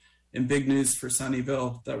site and big news for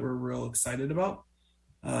Sunnyvale that we're real excited about.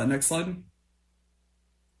 Next slide.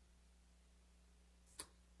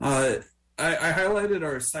 I highlighted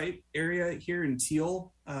our site area here in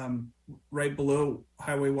teal, right below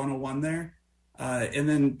Highway 101 there. And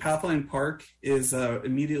then Pathline Park is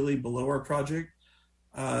immediately below our project.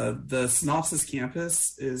 The Synopsis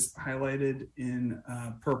campus is highlighted in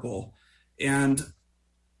purple. And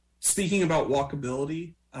speaking about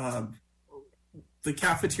walkability, the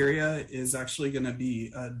cafeteria is actually going to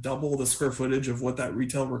be double the square footage of what that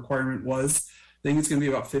retail requirement was. I think it's going to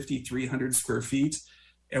be about 5,300 square feet.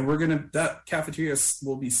 And that cafeteria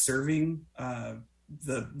will be serving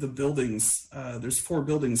the buildings. There's 4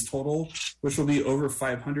 buildings total, which will be over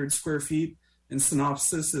 500 square feet. And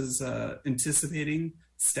Synopsis is anticipating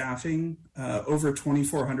staffing over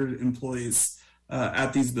 2,400 employees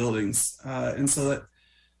at these buildings. And so that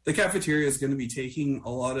the cafeteria is going to be taking a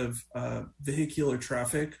lot of vehicular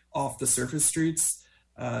traffic off the surface streets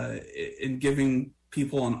and giving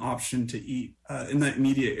people an option to eat in that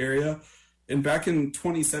immediate area. And back in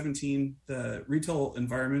 2017, the retail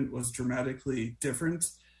environment was dramatically different.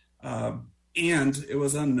 And it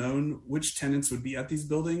was unknown which tenants would be at these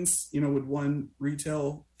buildings. Would one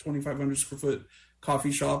retail 2,500 square foot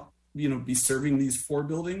coffee shop, be serving these 4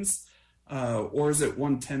 buildings? Or is it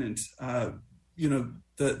one tenant,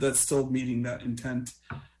 that's still meeting that intent?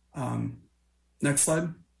 Next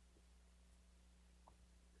slide.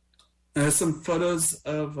 Some photos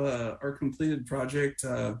of our completed project,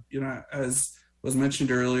 as was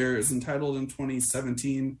mentioned earlier, is entitled in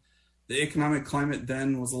 2017. The economic climate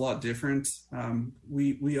then was a lot different.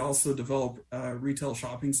 We also developed retail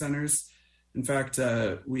shopping centers. In fact,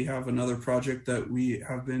 we have another project that we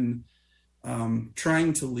have been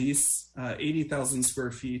trying to lease 80,000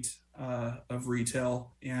 square feet of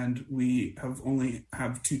retail, and we only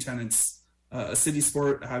have 2 tenants, a City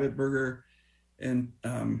Sport, a Habit Burger, and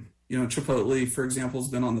Chipotle, for example, has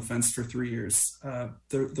been on the fence for 3 years.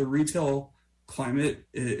 The retail climate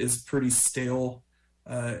is pretty stale,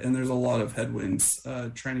 and there's a lot of headwinds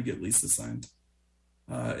trying to get leases signed.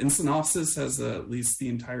 And Synopsis has leased the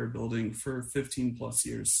entire building for 15 plus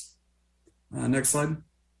years. Next slide.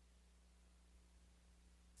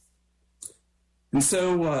 And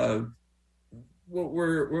so what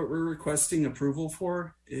we're requesting approval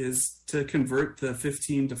for is to convert the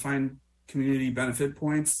 15 defined community benefit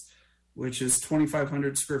points, which is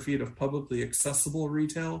 2,500 square feet of publicly accessible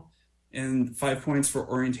retail and 5 points for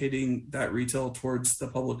orientating that retail towards the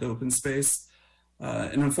public open space.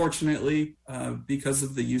 And unfortunately, because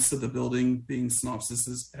of the use of the building being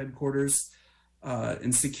Synopsis's headquarters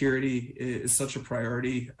and security is such a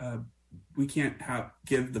priority, we can't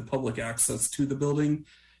give the public access to the building.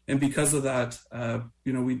 And because of that,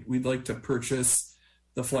 we'd like to purchase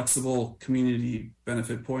the flexible community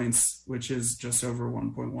benefit points, which is just over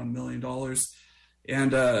 $1.1 million.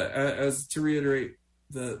 And as to reiterate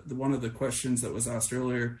the one of the questions that was asked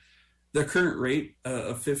earlier, the current rate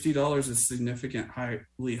of $50 is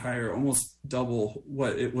significantly higher, almost double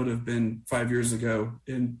what it would have been 5 years ago.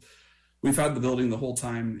 And we've had the building the whole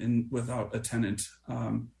time and without a tenant.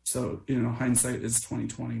 So, hindsight is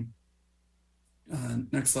 2020.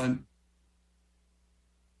 Next slide.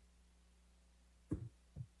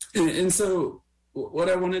 And so what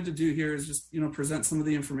I wanted to do here is just, present some of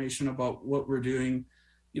the information about what we're doing.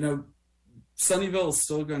 Sunnyvale is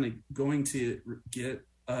still going to get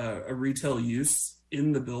a retail use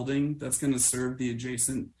in the building that's going to serve the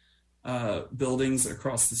adjacent buildings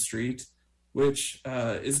across the street, which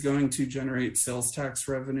is going to generate sales tax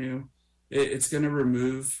revenue. It's going to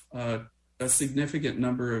remove a significant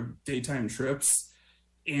number of daytime trips.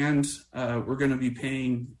 and we're going to be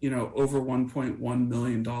paying, over $1.1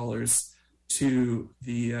 million to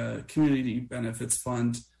the Community Benefits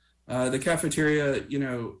Fund. The cafeteria,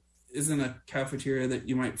 isn't a cafeteria that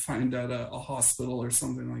you might find at a hospital or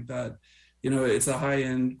something like that. It's a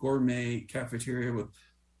high-end gourmet cafeteria with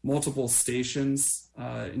multiple stations,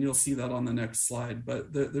 and you'll see that on the next slide.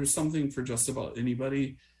 But there's something for just about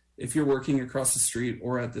anybody. If you're working across the street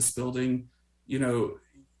or at this building, you're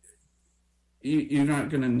not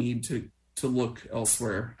going to need to look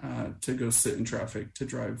elsewhere to go sit in traffic to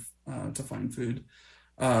drive to find food.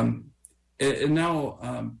 And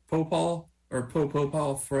now Popal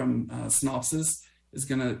from Synopsys is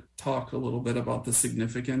going to talk a little bit about the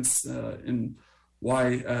significance and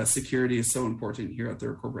why security is so important here at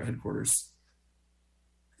their corporate headquarters.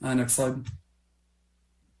 Next slide.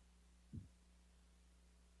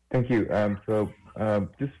 Thank you.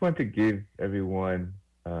 Just want to give everyone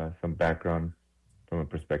some background from a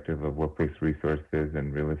perspective of workplace resources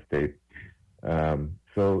and real estate.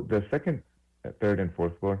 So the second, third, and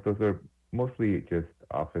fourth floor, those are mostly just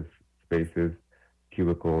office spaces,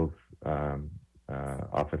 cubicles,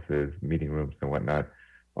 offices, meeting rooms, and whatnot.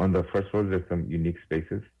 On the first floor, there's some unique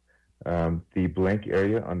spaces. The blank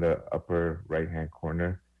area on the upper right-hand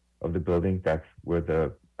corner of the building, that's where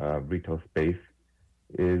the retail space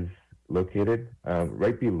is located.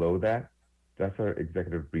 Right below that, that's our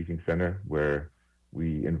executive briefing center, where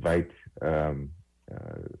we invite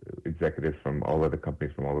executives from all other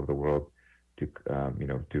companies from all over the world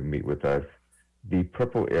to meet with us. The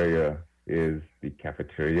purple area is the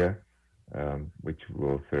cafeteria, which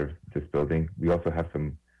will serve this building. We also have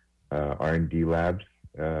some R&D labs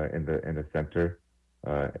in the center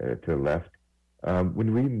to the left.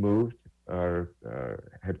 When we moved our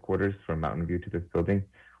headquarters from Mountain View to this building,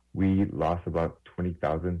 we lost about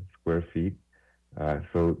 20,000 square feet.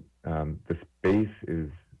 So the space is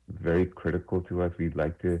very critical to us. We'd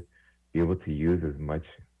like to be able to use as much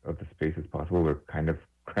of the space as possible. We're kind of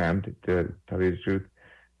crammed, to tell you the truth.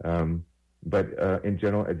 But in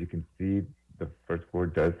general, as you can see, the first floor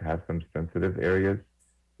does have some sensitive areas,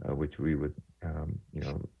 which we would,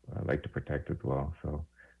 like to protect as well. So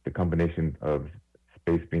the combination of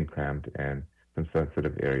space being crammed and some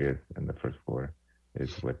sensitive areas in the first floor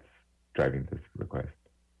is what's driving this request.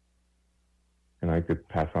 And I could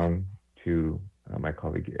pass on to my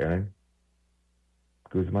colleague, Erin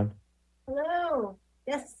Guzman. Hello.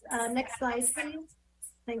 Yes, next slide, please.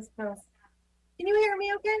 Thanks, both. Can you hear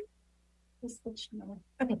me okay? Just switch now.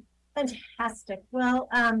 Okay, fantastic. Well,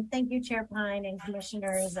 thank you, Chair Pine and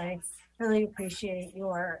commissioners. I really appreciate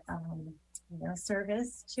your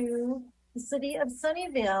service to the city of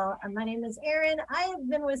Sunnyvale. My name is Erin. I have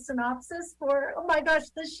been with Synopsys for, oh my gosh,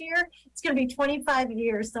 this year, it's going to be 25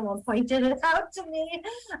 years. Someone pointed it out to me.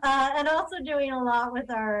 And also doing a lot with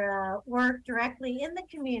our work directly in the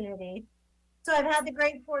community. So I've had the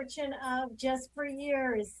great fortune of just for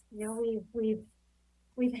years, we've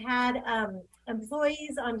had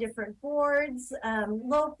employees on different boards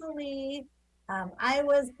locally. I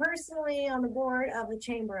was personally on the board of the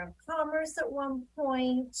Chamber of Commerce at one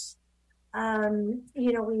point.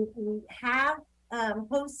 We have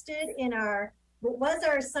hosted in what was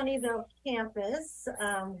our Sunnyvale campus.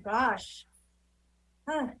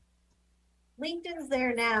 LinkedIn's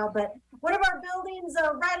there now, but one of our buildings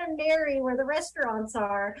right on Mary, where the restaurants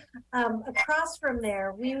are, across from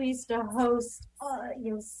there, we used to host,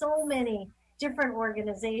 so many different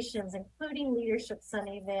organizations, including Leadership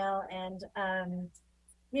Sunnyvale. And,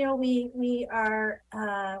 we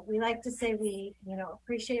like to say we,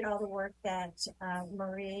 appreciate all the work that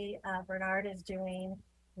Marie Bernard is doing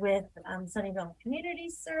with Sunnyvale Community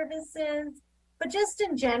Services. But just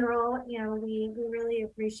in general, we really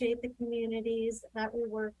appreciate the communities that we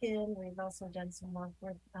work in. We've also done some work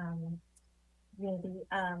with,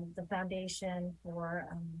 the foundation for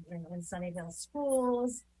in Sunnyvale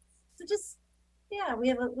schools. So just,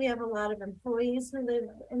 we have a lot of employees who live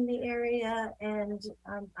in the area, and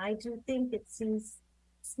I do think it seems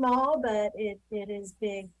small, but it is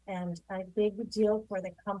big and a big deal for the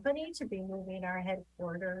company to be moving our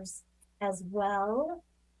headquarters as well.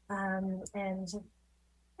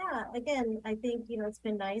 Again, I think, it's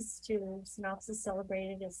been nice to Synopsys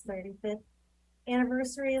celebrated its 35th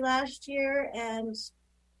anniversary last year. And,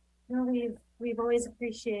 we've always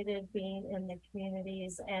appreciated being in the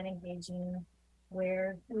communities and engaging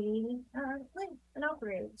where we live and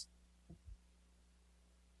operate.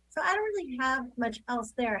 So I don't really have much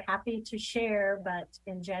else there. Happy to share, but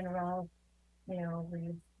in general,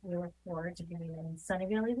 we look forward to being in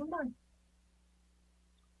Sunnyvale even more.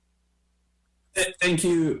 Thank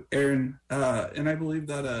you, Aaron. And I believe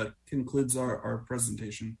that concludes our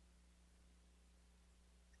presentation.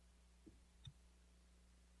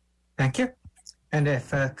 Thank you. And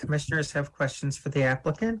if commissioners have questions for the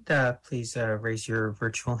applicant, please raise your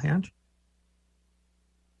virtual hand.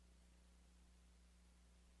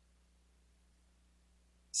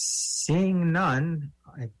 Seeing none,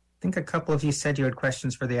 I think a couple of you said you had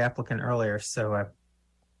questions for the applicant earlier, so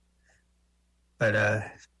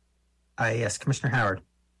yes, Commissioner Howard.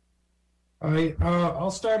 I'll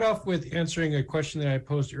start off with answering a question that I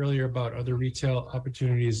posed earlier about other retail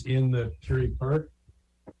opportunities in the Curie Park.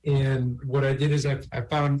 And what I did is I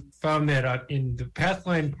found that in the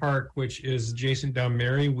Pathline Park, which is adjacent down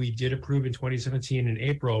Mary, we did approve in 2017 in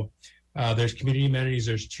April. There's community amenities.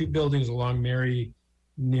 There's 2 buildings along Mary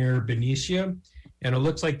near Benicia, and it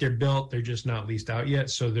looks like they're built. They're just not leased out yet.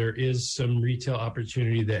 So there is some retail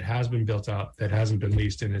opportunity that has been built out that hasn't been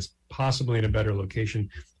leased and is possibly in a better location.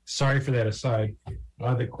 Sorry for that aside.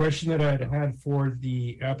 The question that I had for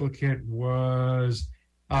the applicant was,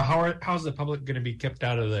 how's the public going to be kept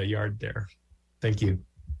out of the yard there? Thank you.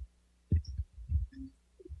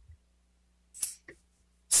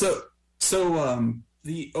 So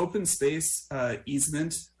the open space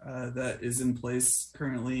easement that is in place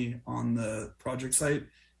currently on the project site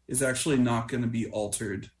is actually not going to be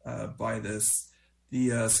altered by this.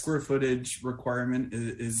 The square footage requirement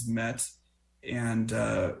is met and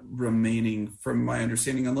remaining, from my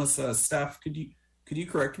understanding, unless staff, could you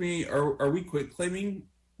correct me? Are we quit claiming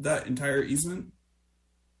that entire easement?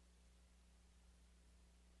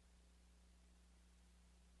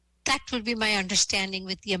 That would be my understanding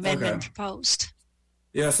with the amendment proposed.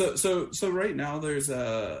 Yeah, so right now there's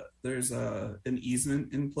an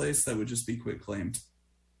easement in place that would just be quit claimed.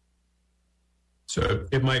 So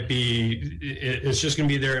it might be, it's just going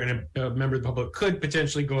to be there, and a member of the public could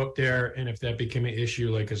potentially go up there, and if that became an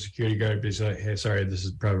issue, like a security guard be like, "Hey, sorry, this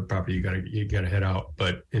is private property. You gotta head out."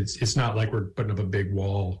 But it's not like we're putting up a big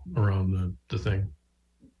wall around the thing.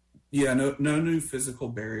 Yeah, no new physical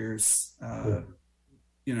barriers.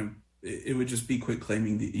 You know, it would just be quit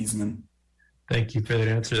claiming the easement. Thank you for that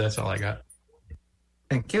answer. That's all I got.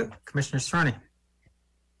 Thank you, Commissioner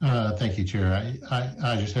Serrani. Thank you, Chair.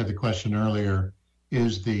 I just had the question earlier.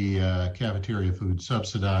 Is the cafeteria food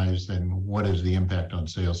subsidized, and what is the impact on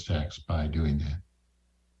sales tax by doing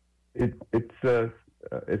that?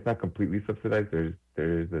 It's not completely subsidized.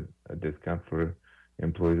 There is a discount for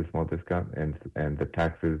employees, a small discount, and the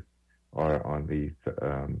taxes are on the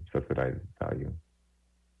subsidized value.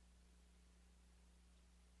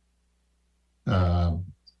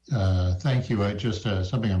 Thank you. Just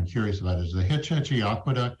something I'm curious about is the Hetch Hetchy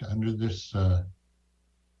Aqueduct under this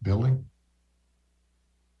building?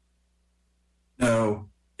 No,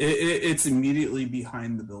 it's immediately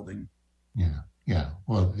behind the building. Yeah.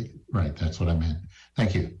 Well, right. That's what I meant.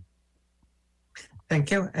 Thank you. Thank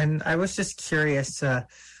you. And I was just curious,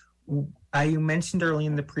 you mentioned early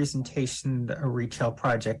in the presentation a retail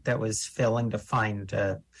project that was failing to find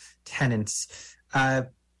tenants.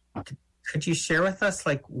 Could you share with us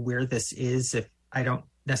like where this is? If I don't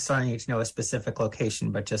necessarily need to know a specific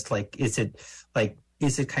location, but just like, is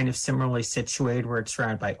it kind of similarly situated where it's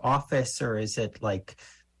surrounded by office, or is it like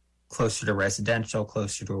closer to residential,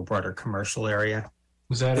 closer to a broader commercial area?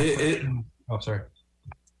 Was that a question? Oh, sorry.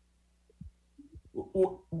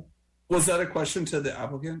 Was that a question to the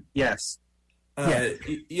applicant? Yes.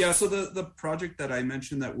 Yeah. So the project that I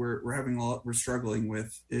mentioned that we're struggling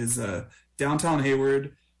with is downtown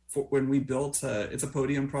Hayward. When we built, it's a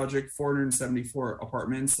podium project, 474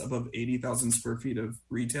 apartments, above 80,000 square feet of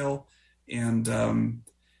retail. And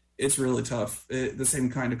it's really tough. The same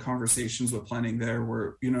kind of conversations with planning there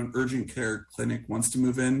where, an urgent care clinic wants to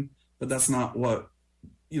move in, but that's not what,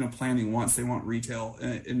 planning wants. They want retail.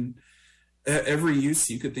 And every use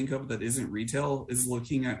you could think of that isn't retail is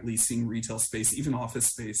looking at leasing retail space, even office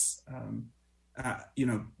space.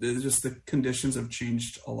 Just the conditions have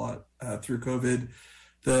changed a lot through COVID.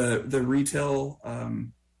 The retail,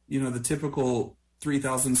 the typical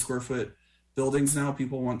 3,000 square foot buildings now,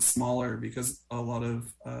 people want smaller because a lot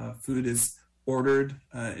of food is ordered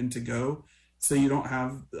and to go. So you don't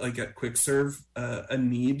have, like at Quick Serve, a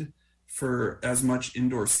need for as much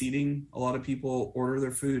indoor seating. A lot of people order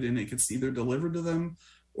their food and it gets either delivered to them,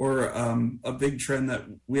 or a big trend that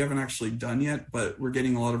we haven't actually done yet, but we're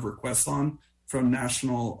getting a lot of requests on from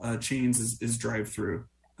national chains is drive-through.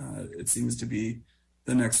 It seems to be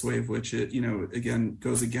the next wave, which it, again,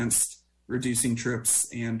 goes against reducing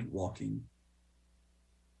trips and walking.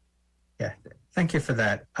 Yeah, thank you for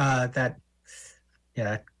that. That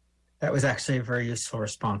was actually a very useful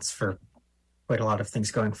response for quite a lot of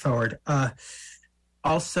things going forward.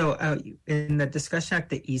 Also, in the discussion at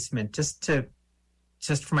the easement, just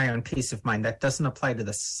for my own peace of mind, that doesn't apply to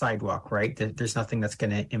the sidewalk, right? There's nothing that's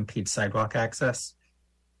going to impede sidewalk access.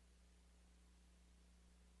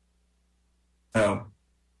 Oh,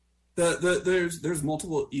 there's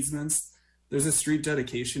multiple easements. There's a street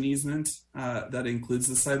dedication easement that includes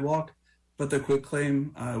the sidewalk, but the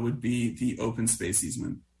quitclaim would be the open space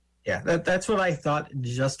easement. Yeah, that's what I thought.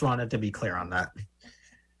 Just wanted to be clear on that.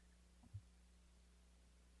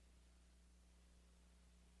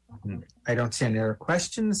 I don't see any other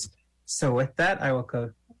questions. So with that, I will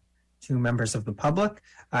go to members of the public.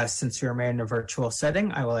 Since we remain in a virtual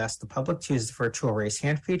setting, I will ask the public to use the virtual raise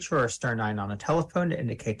hand feature or *9 on a telephone to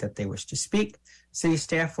indicate that they wish to speak. City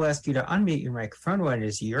staff will ask you to unmute your microphone when it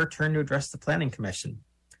is your turn to address the Planning Commission.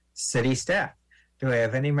 City staff, do I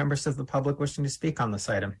have any members of the public wishing to speak on this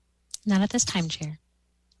item? Not at this time, Chair.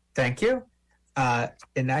 Thank you.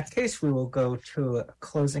 In that case, we will go to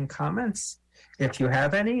closing comments. If you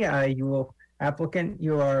have any, you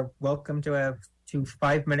are welcome to have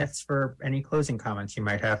 5 minutes for any closing comments you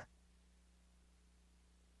might have.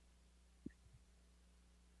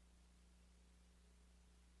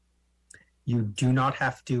 You do not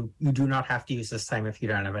have to use this time if you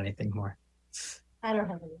don't have anything more. I don't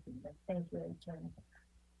have anything, but thank you, Chairman.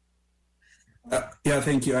 Yeah,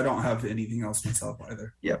 thank you. I don't have anything else myself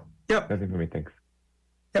either. Yep. Nothing for me, thanks.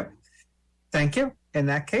 Yep. Thank you. In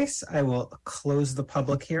that case, I will close the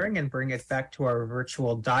public hearing and bring it back to our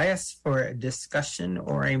virtual dais for a discussion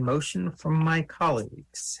or a motion from my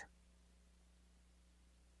colleagues.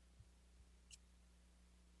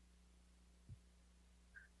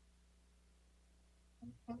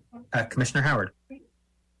 Commissioner Howard.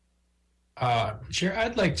 Chair,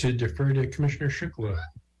 I'd like to defer to Commissioner Shukla,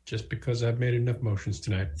 just because I've made enough motions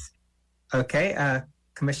tonight. Okay,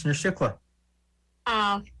 Commissioner Shukla.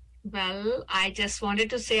 Well, I just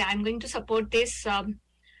wanted to say I'm going to support this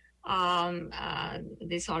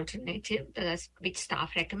this alternative which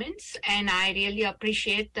staff recommends, and I really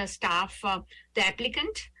appreciate the staff, the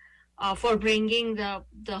applicant, for bringing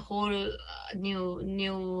the whole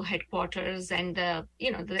new headquarters and the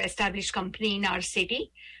established company in our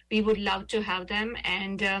city. We would love to have them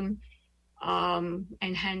and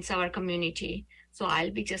enhance our community. So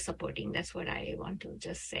I'll be just supporting. That's what I want to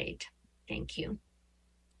just say it. Thank you.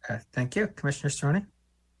 Thank you. Commissioner Cerny?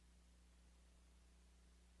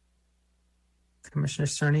 Commissioner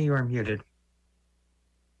Cerny, you are muted.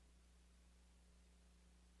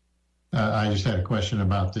 I just had a question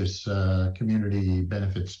about this community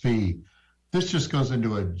benefits fee. This just goes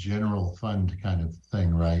into a general fund kind of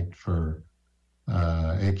thing, right? For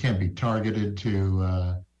it can't be targeted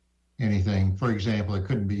to anything. For example, it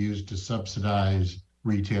couldn't be used to subsidize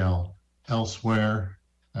retail elsewhere,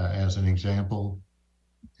 as an example.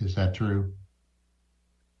 Is that true?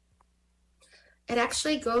 It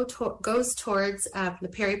actually goes towards the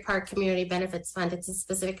Perry Park Community Benefits Fund. It's a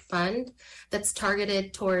specific fund that's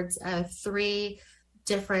targeted towards 3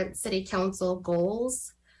 different city council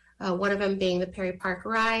goals. One of them being the Perry Park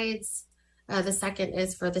rides. The second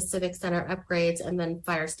is for the Civic Center upgrades, and then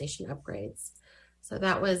fire station upgrades. So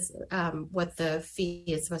that was what the fee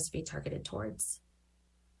is supposed to be targeted towards.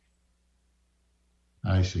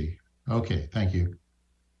 I see. Okay, thank you.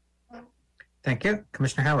 Thank you.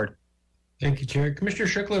 Commissioner Howard. Thank you, Chair. Commissioner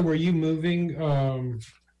Shukla, were you making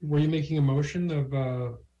a motion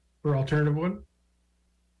for alternative 1?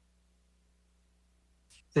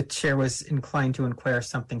 The chair was inclined to inquire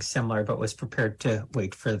something similar, but was prepared to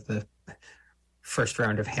wait for the first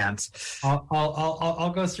round of hands.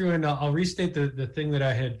 I'll go through and I'll restate the thing that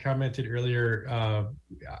I had commented earlier on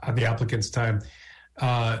the applicant's time.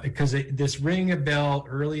 Because this rang a bell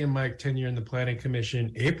early in my tenure in the Planning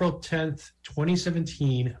Commission. April 10th,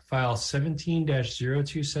 2017, file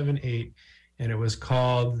 17-0278, and it was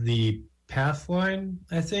called the Pathline,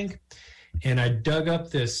 I think. And I dug up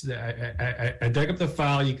I dug up the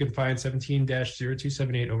file. You can find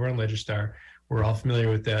 17-0278 over on Legistar. We're all familiar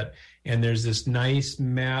with that. And there's this nice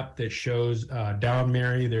map that shows down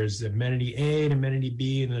Mary. There's amenity A and amenity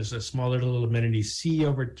B, and there's a smaller little amenity C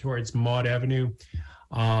over towards Maud Avenue.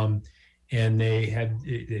 And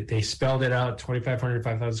they spelled it out: 2,500,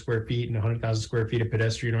 5,000 square feet, and 100,000 square feet of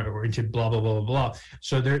pedestrian oriented, blah, blah, blah, blah, blah.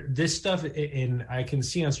 So this stuff, and I can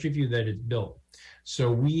see on Street View that it's built. So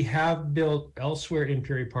we have built elsewhere in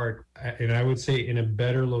Perry Park, and I would say in a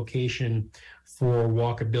better location for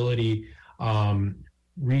walkability,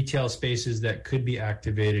 retail spaces that could be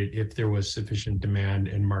activated if there was sufficient demand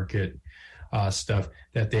and market stuff,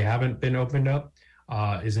 that they haven't been opened up.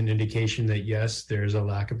 is an indication that yes, there's a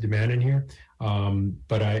lack of demand in here.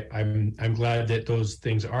 But I'm glad that those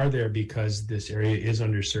things are there because this area is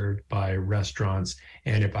underserved by restaurants.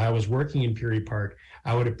 And if I was working in Peary Park,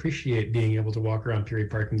 I would appreciate being able to walk around Peary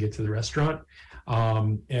Park and get to the restaurant.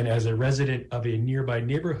 And as a resident of a nearby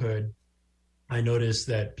neighborhood, I noticed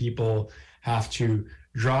that people have to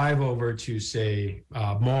drive over to, say,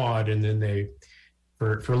 Maud, and then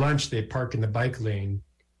for lunch, they park in the bike lane,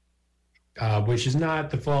 which is not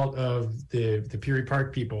the fault of the Peary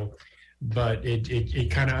Park people, but it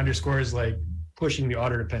kind of underscores like pushing the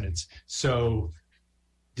auto dependence. So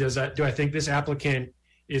do I think this applicant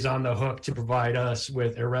is on the hook to provide us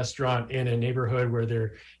with a restaurant in a neighborhood where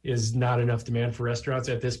there is not enough demand for restaurants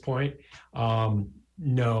at this point?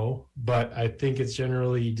 No, but I think it's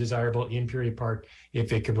generally desirable in Peary Park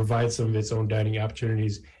if it could provide some of its own dining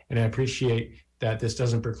opportunities. And I appreciate that this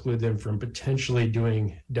doesn't preclude them from potentially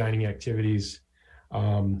doing dining activities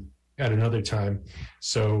at another time.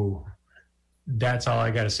 So that's all I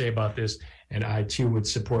got to say about this. And I too would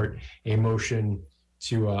support a motion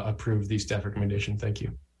to approve the staff recommendation. Thank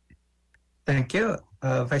you. Thank you.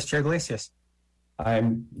 Vice Chair Iglesias.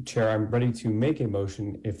 Chair, I'm ready to make a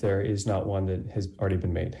motion if there is not one that has already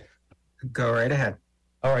been made. Go right ahead.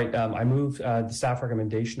 All right. I move the staff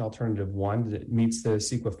recommendation alternative 1 that meets the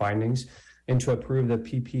CEQA findings and to approve the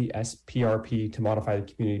PPSPRP to modify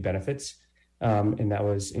the community benefits. And that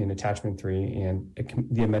was in attachment 3 and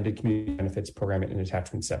the amended community benefits program in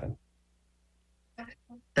attachment 7.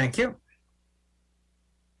 Thank you.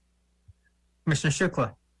 Commissioner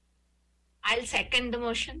Shukla. I'll second the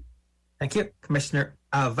motion. Thank you. Commissioner,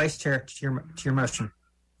 Vice Chair, to your motion.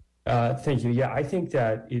 Thank you. Yeah, I think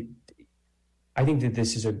that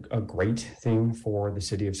this is a great thing for the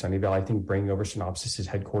city of Sunnyvale. I think bringing over Synopsys'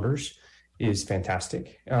 headquarters is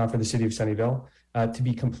fantastic for the city of Sunnyvale. To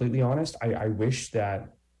be completely honest, I wish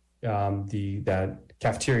that that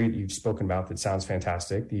cafeteria that you've spoken about that sounds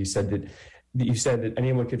fantastic. That you said that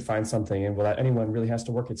anyone could find something, and well, that anyone really has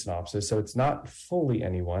to work at Synopsys, so it's not fully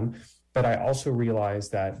anyone. But I also realize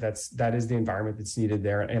that that is the environment that's needed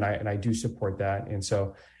there, and I do support that. And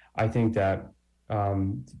so I think that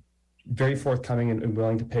very forthcoming and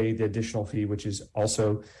willing to pay the additional fee, which is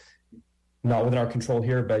also not within our control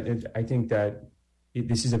here. But I think that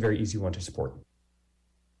this is a very easy one to support.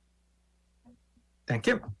 Thank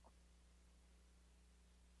you.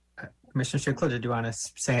 Commissioner Shukla, did you want to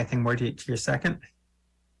say anything more to your second?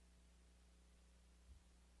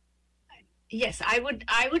 Yes, I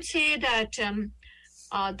would say that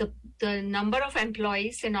the number of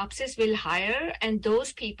employees Synopsys will hire, and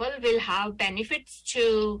those people will have benefits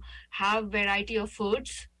to have variety of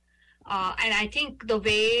foods. And I think the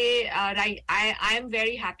way I am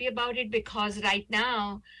very happy about it because right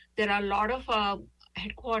now there are a lot of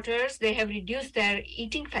headquarters, they have reduced their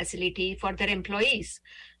eating facility for their employees.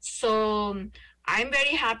 So I'm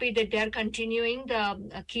very happy that they're continuing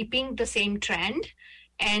keeping the same trend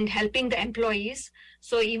and helping the employees.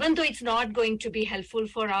 So even though it's not going to be helpful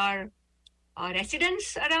for our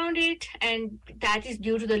residents around it, and that is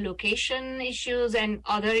due to the location issues and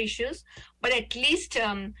other issues, but at least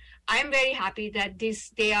I'm very happy that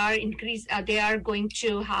they are going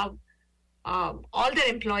to have all their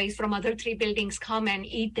employees from other 3 buildings come and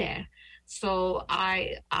eat there. So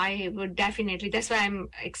I would definitely, that's why I'm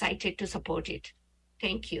excited to support it.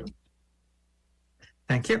 Thank you.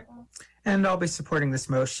 Thank you. And I'll be supporting this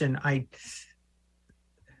motion. I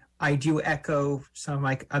do echo some of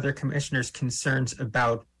my other commissioners' concerns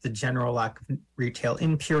about the general lack of retail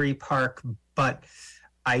in Peary Park, but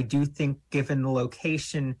I do think, given the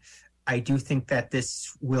location, I do think that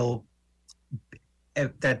this will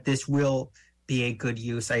be a good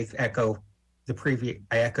use. I echo the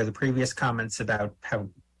previous comments about how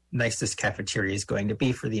nice this cafeteria is going to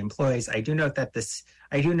be for the employees. I do note,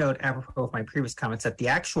 apropos of my previous comments, that the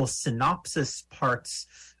actual Synopsys parts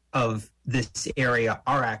of this area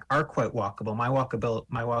are quite walkable. My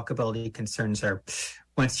walkability concerns are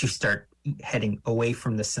once you start heading away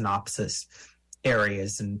from the Synopsys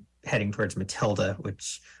areas and heading towards Matilda,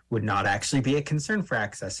 which would not actually be a concern for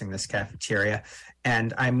accessing this cafeteria.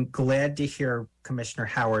 And I'm glad to hear Commissioner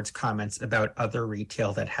Howard's comments about other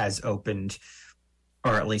retail that has opened,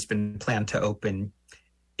 or at least been planned to open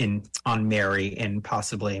on Mary in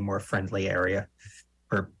possibly a more friendly area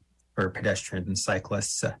for pedestrians and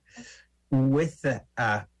cyclists. With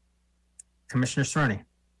Commissioner Cerrone.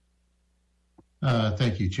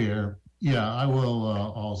 Thank you, Chair. Yeah, I will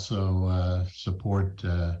also support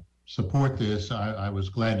this. I was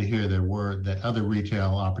glad to hear that other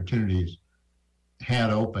retail opportunities had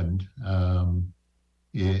opened.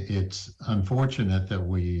 it's unfortunate that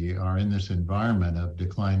we are in this environment of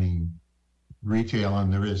declining retail,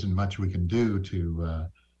 and there isn't much we can do to.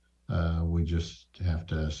 We just have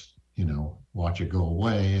to, watch it go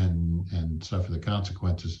away and suffer the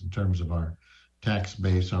consequences in terms of our tax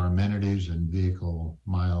base, our amenities, and vehicle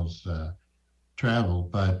miles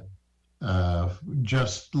traveled. But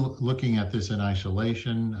just looking at this in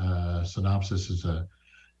isolation, Synopsys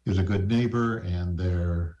is a good neighbor, and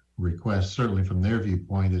their request, certainly from their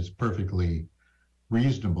viewpoint, is perfectly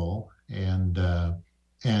reasonable, and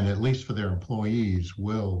at least for their employees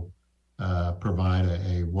will provide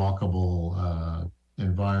a walkable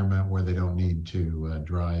environment where they don't need to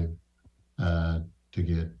drive to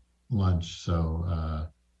get lunch. So I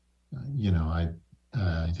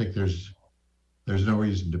think there's no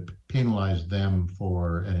reason to penalize them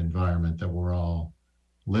for an environment that we're all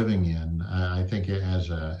living in. I think as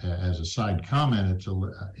a side comment,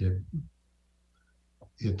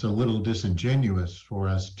 it's a little disingenuous for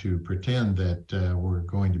us to pretend that we're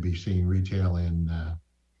going to be seeing retail in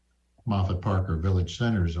Moffett Park or Village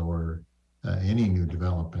Centers or any new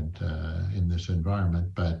development in this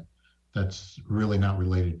environment, but that's really not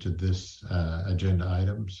related to this agenda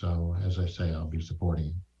item. So as I say, I'll be supporting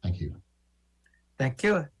it. Thank you. Thank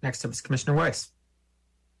you. Next up is Commissioner Weiss.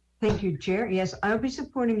 Thank you, Chair. Yes, I'll be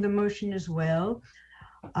supporting the motion as well.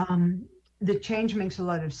 The change makes a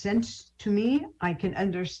lot of sense to me. I can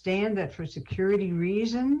understand that for security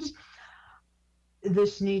reasons,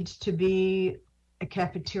 this needs to be a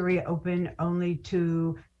cafeteria open only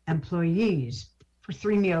to employees for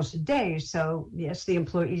 3 meals a day. So yes, the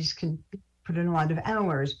employees can put in a lot of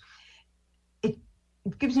hours. It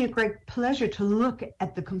gives me a great pleasure to look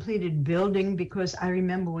at the completed building, because I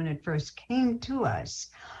remember when it first came to us,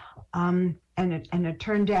 and it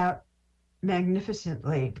turned out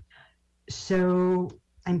magnificently. So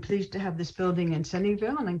I'm pleased to have this building in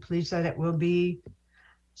Sunnyvale, and I'm pleased that it will be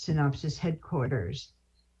Synopsys headquarters.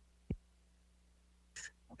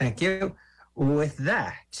 Thank you. With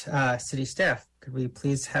that, city staff, could we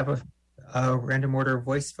please have a random order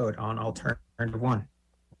voice vote on alternative 1?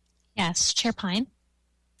 Yes. Chair Pine?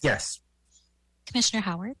 Yes. Commissioner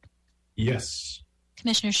Howard? Yes.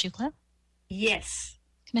 Commissioner Shukla? Yes.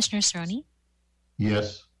 Commissioner Cerrone?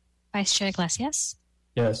 Yes. Vice Chair Iglesias?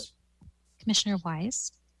 Yes. Commissioner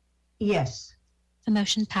Wise? Yes. The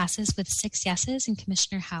motion passes with 6 yeses and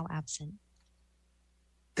Commissioner Howe absent.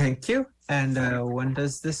 Thank you. And when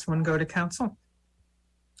does this one go to council?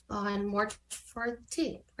 On March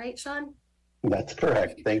 14th, right, Sean? That's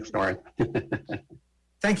correct. Thanks, Norm.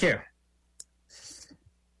 Thank you.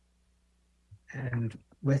 And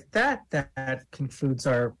with that concludes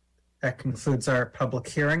our public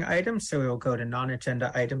hearing items. So we will go to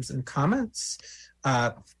non-agenda items and comments.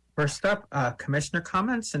 First up, commissioner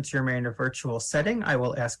comments. Since you're in a virtual setting, I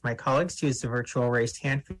will ask my colleagues to use the virtual raised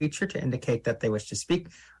hand feature to indicate that they wish to speak.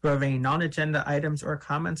 Do you have any non-agenda items or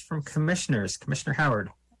comments from commissioners? Commissioner Howard.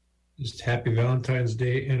 Just happy Valentine's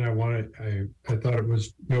Day, and I thought it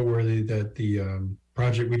was noteworthy that the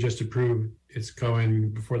project we just approved is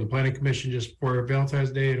going before the Planning Commission just before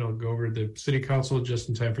Valentine's Day, and it'll go over to the City Council just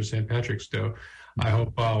in time for St. Patrick's Day. I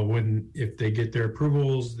hope if they get their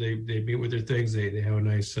approvals, they meet with their things, they have a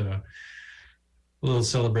nice little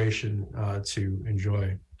celebration to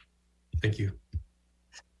enjoy. Thank you.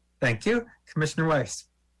 Thank you. Commissioner Weiss.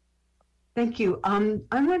 Thank you. I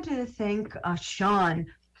wanted to thank Sean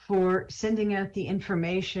for sending out the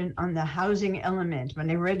information on the housing element.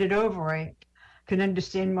 When I read it over, I could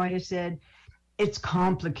understand why you said it's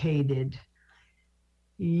complicated.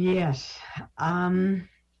 Yes. I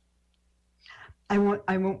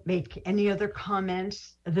won't make any other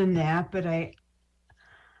comments than that, but I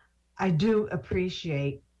do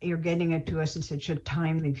appreciate you're getting it to us in such a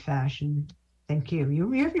timely fashion. Thank you.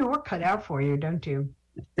 You have your work cut out for you, don't you?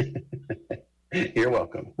 You're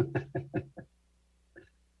welcome.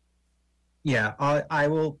 Yeah, I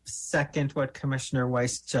will second what Commissioner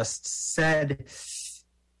Weiss just said.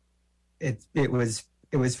 It was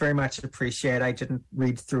very much appreciated. I didn't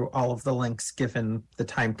read through all of the links given the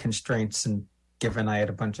time constraints and given I had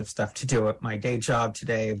a bunch of stuff to do at my day job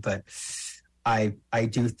today, but I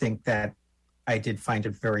do think that I did find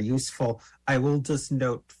it very useful. I will just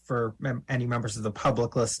note for any members of the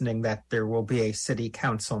public listening that there will be a city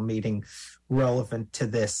council meeting relevant to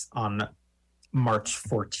this on March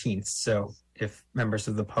 14th. So if members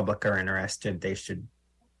of the public are interested, they should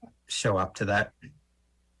show up to that.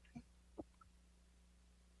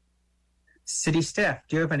 City staff,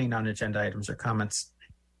 do you have any non-agenda items or comments?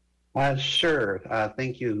 Sure.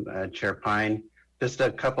 Thank you, Chair Pine. Just a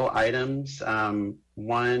couple items.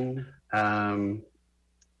 One,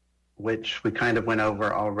 which we kind of went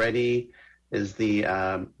over already, is the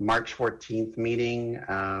March 14th meeting.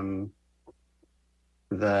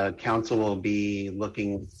 The council will be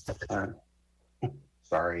looking, we'll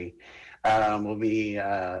be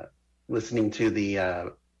listening to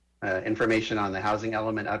the information on the housing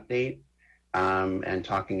element update and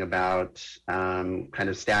talking about kind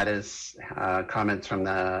of status comments from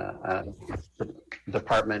the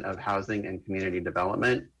Department of Housing and Community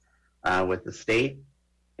Development with the state,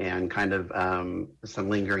 and kind of some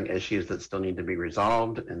lingering issues that still need to be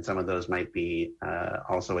resolved. And some of those might be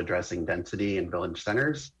also addressing density in village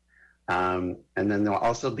centers. And then there'll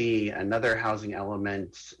also be another housing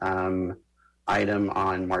element item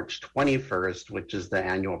on March 21st, which is the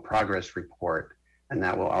annual progress report. And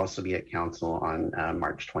that will also be at council on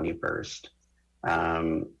March 21st.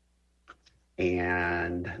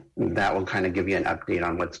 And that will kind of give you an update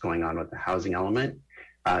on what's going on with the housing element.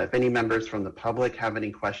 If any members from the public have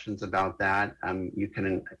any questions about that, you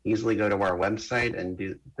can easily go to our website and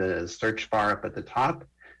do the search bar up at the top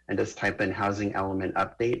and just type in housing element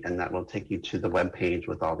update, and that will take you to the webpage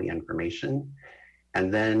with all the information.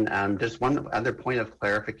 And then just one other point of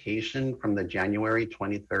clarification from the January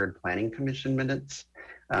 23rd Planning Commission minutes.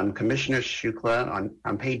 Commissioner Shukla,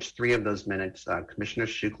 on page 3 of those minutes, Commissioner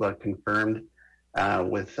Shukla confirmed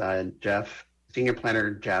with Senior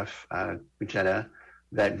Planner Jeff Buchetta,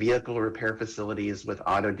 that vehicle repair facilities with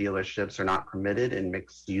auto dealerships are not permitted in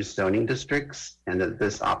mixed-use zoning districts, and that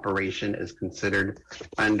this operation is considered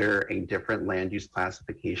under a different land use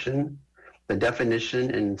classification. The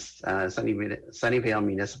definition in Sunnyvale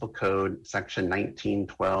Municipal Code, section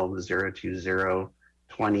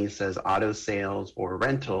 1912-02020 says auto sales or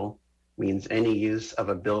rental means any use of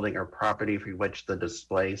a building or property for which the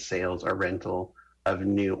display, sales, or rental of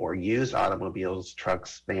new or used automobiles,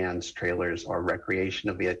 trucks, vans, trailers, or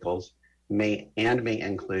recreational vehicles may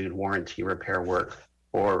include warranty repair work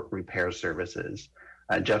or repair services.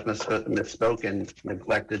 Jeff misspoke and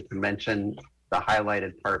neglected to mention the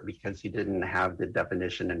highlighted part because he didn't have the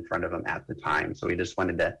definition in front of him at the time. So we just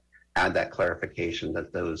wanted to add that clarification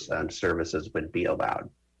that those services would be allowed.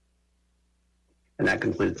 And that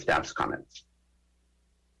concludes staff's comments.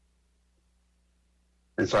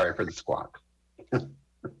 And sorry for the squawk.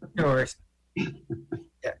 No worries.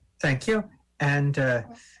 Yeah, thank you. And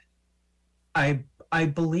I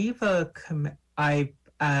believe at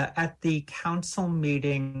the council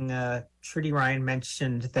meeting, Trudy Ryan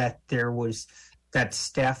mentioned that that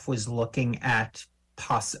staff was looking at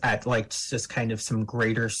like just kind of some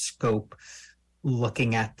greater scope,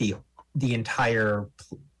 looking at the entire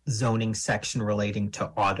zoning section relating to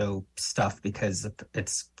auto stuff because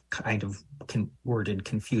it's kind of worded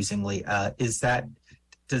confusingly. Is there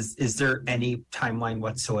any timeline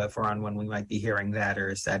whatsoever on when we might be hearing that, or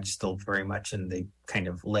is that still very much in the kind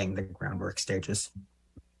of laying the groundwork stages?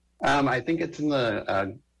 I think it's in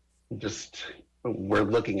the we're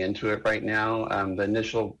looking into it right now. The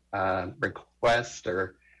initial request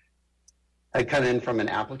had come in from an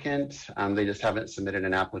applicant. They just haven't submitted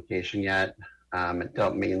an application yet. It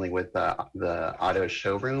dealt mainly with the auto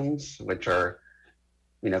showrooms, which are,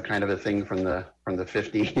 kind of a thing from the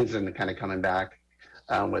 50s and kind of coming back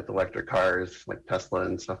with electric cars like Tesla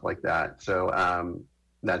and stuff like that. So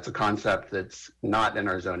that's a concept that's not in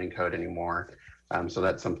our zoning code anymore. So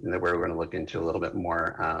that's something that we're going to look into a little bit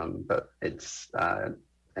more, but it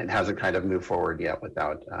hasn't kind of moved forward yet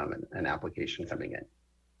without an application coming in.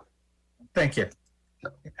 Thank you.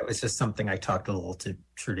 It was just something I talked a little to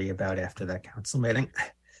Trudy about after that council meeting.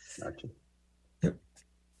 Gotcha. Yep.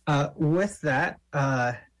 With that,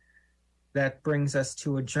 that brings us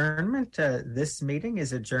to adjournment. This meeting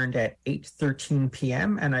is adjourned at 8:13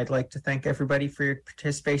 p.m. and I'd like to thank everybody for your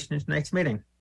participation in tonight's meeting.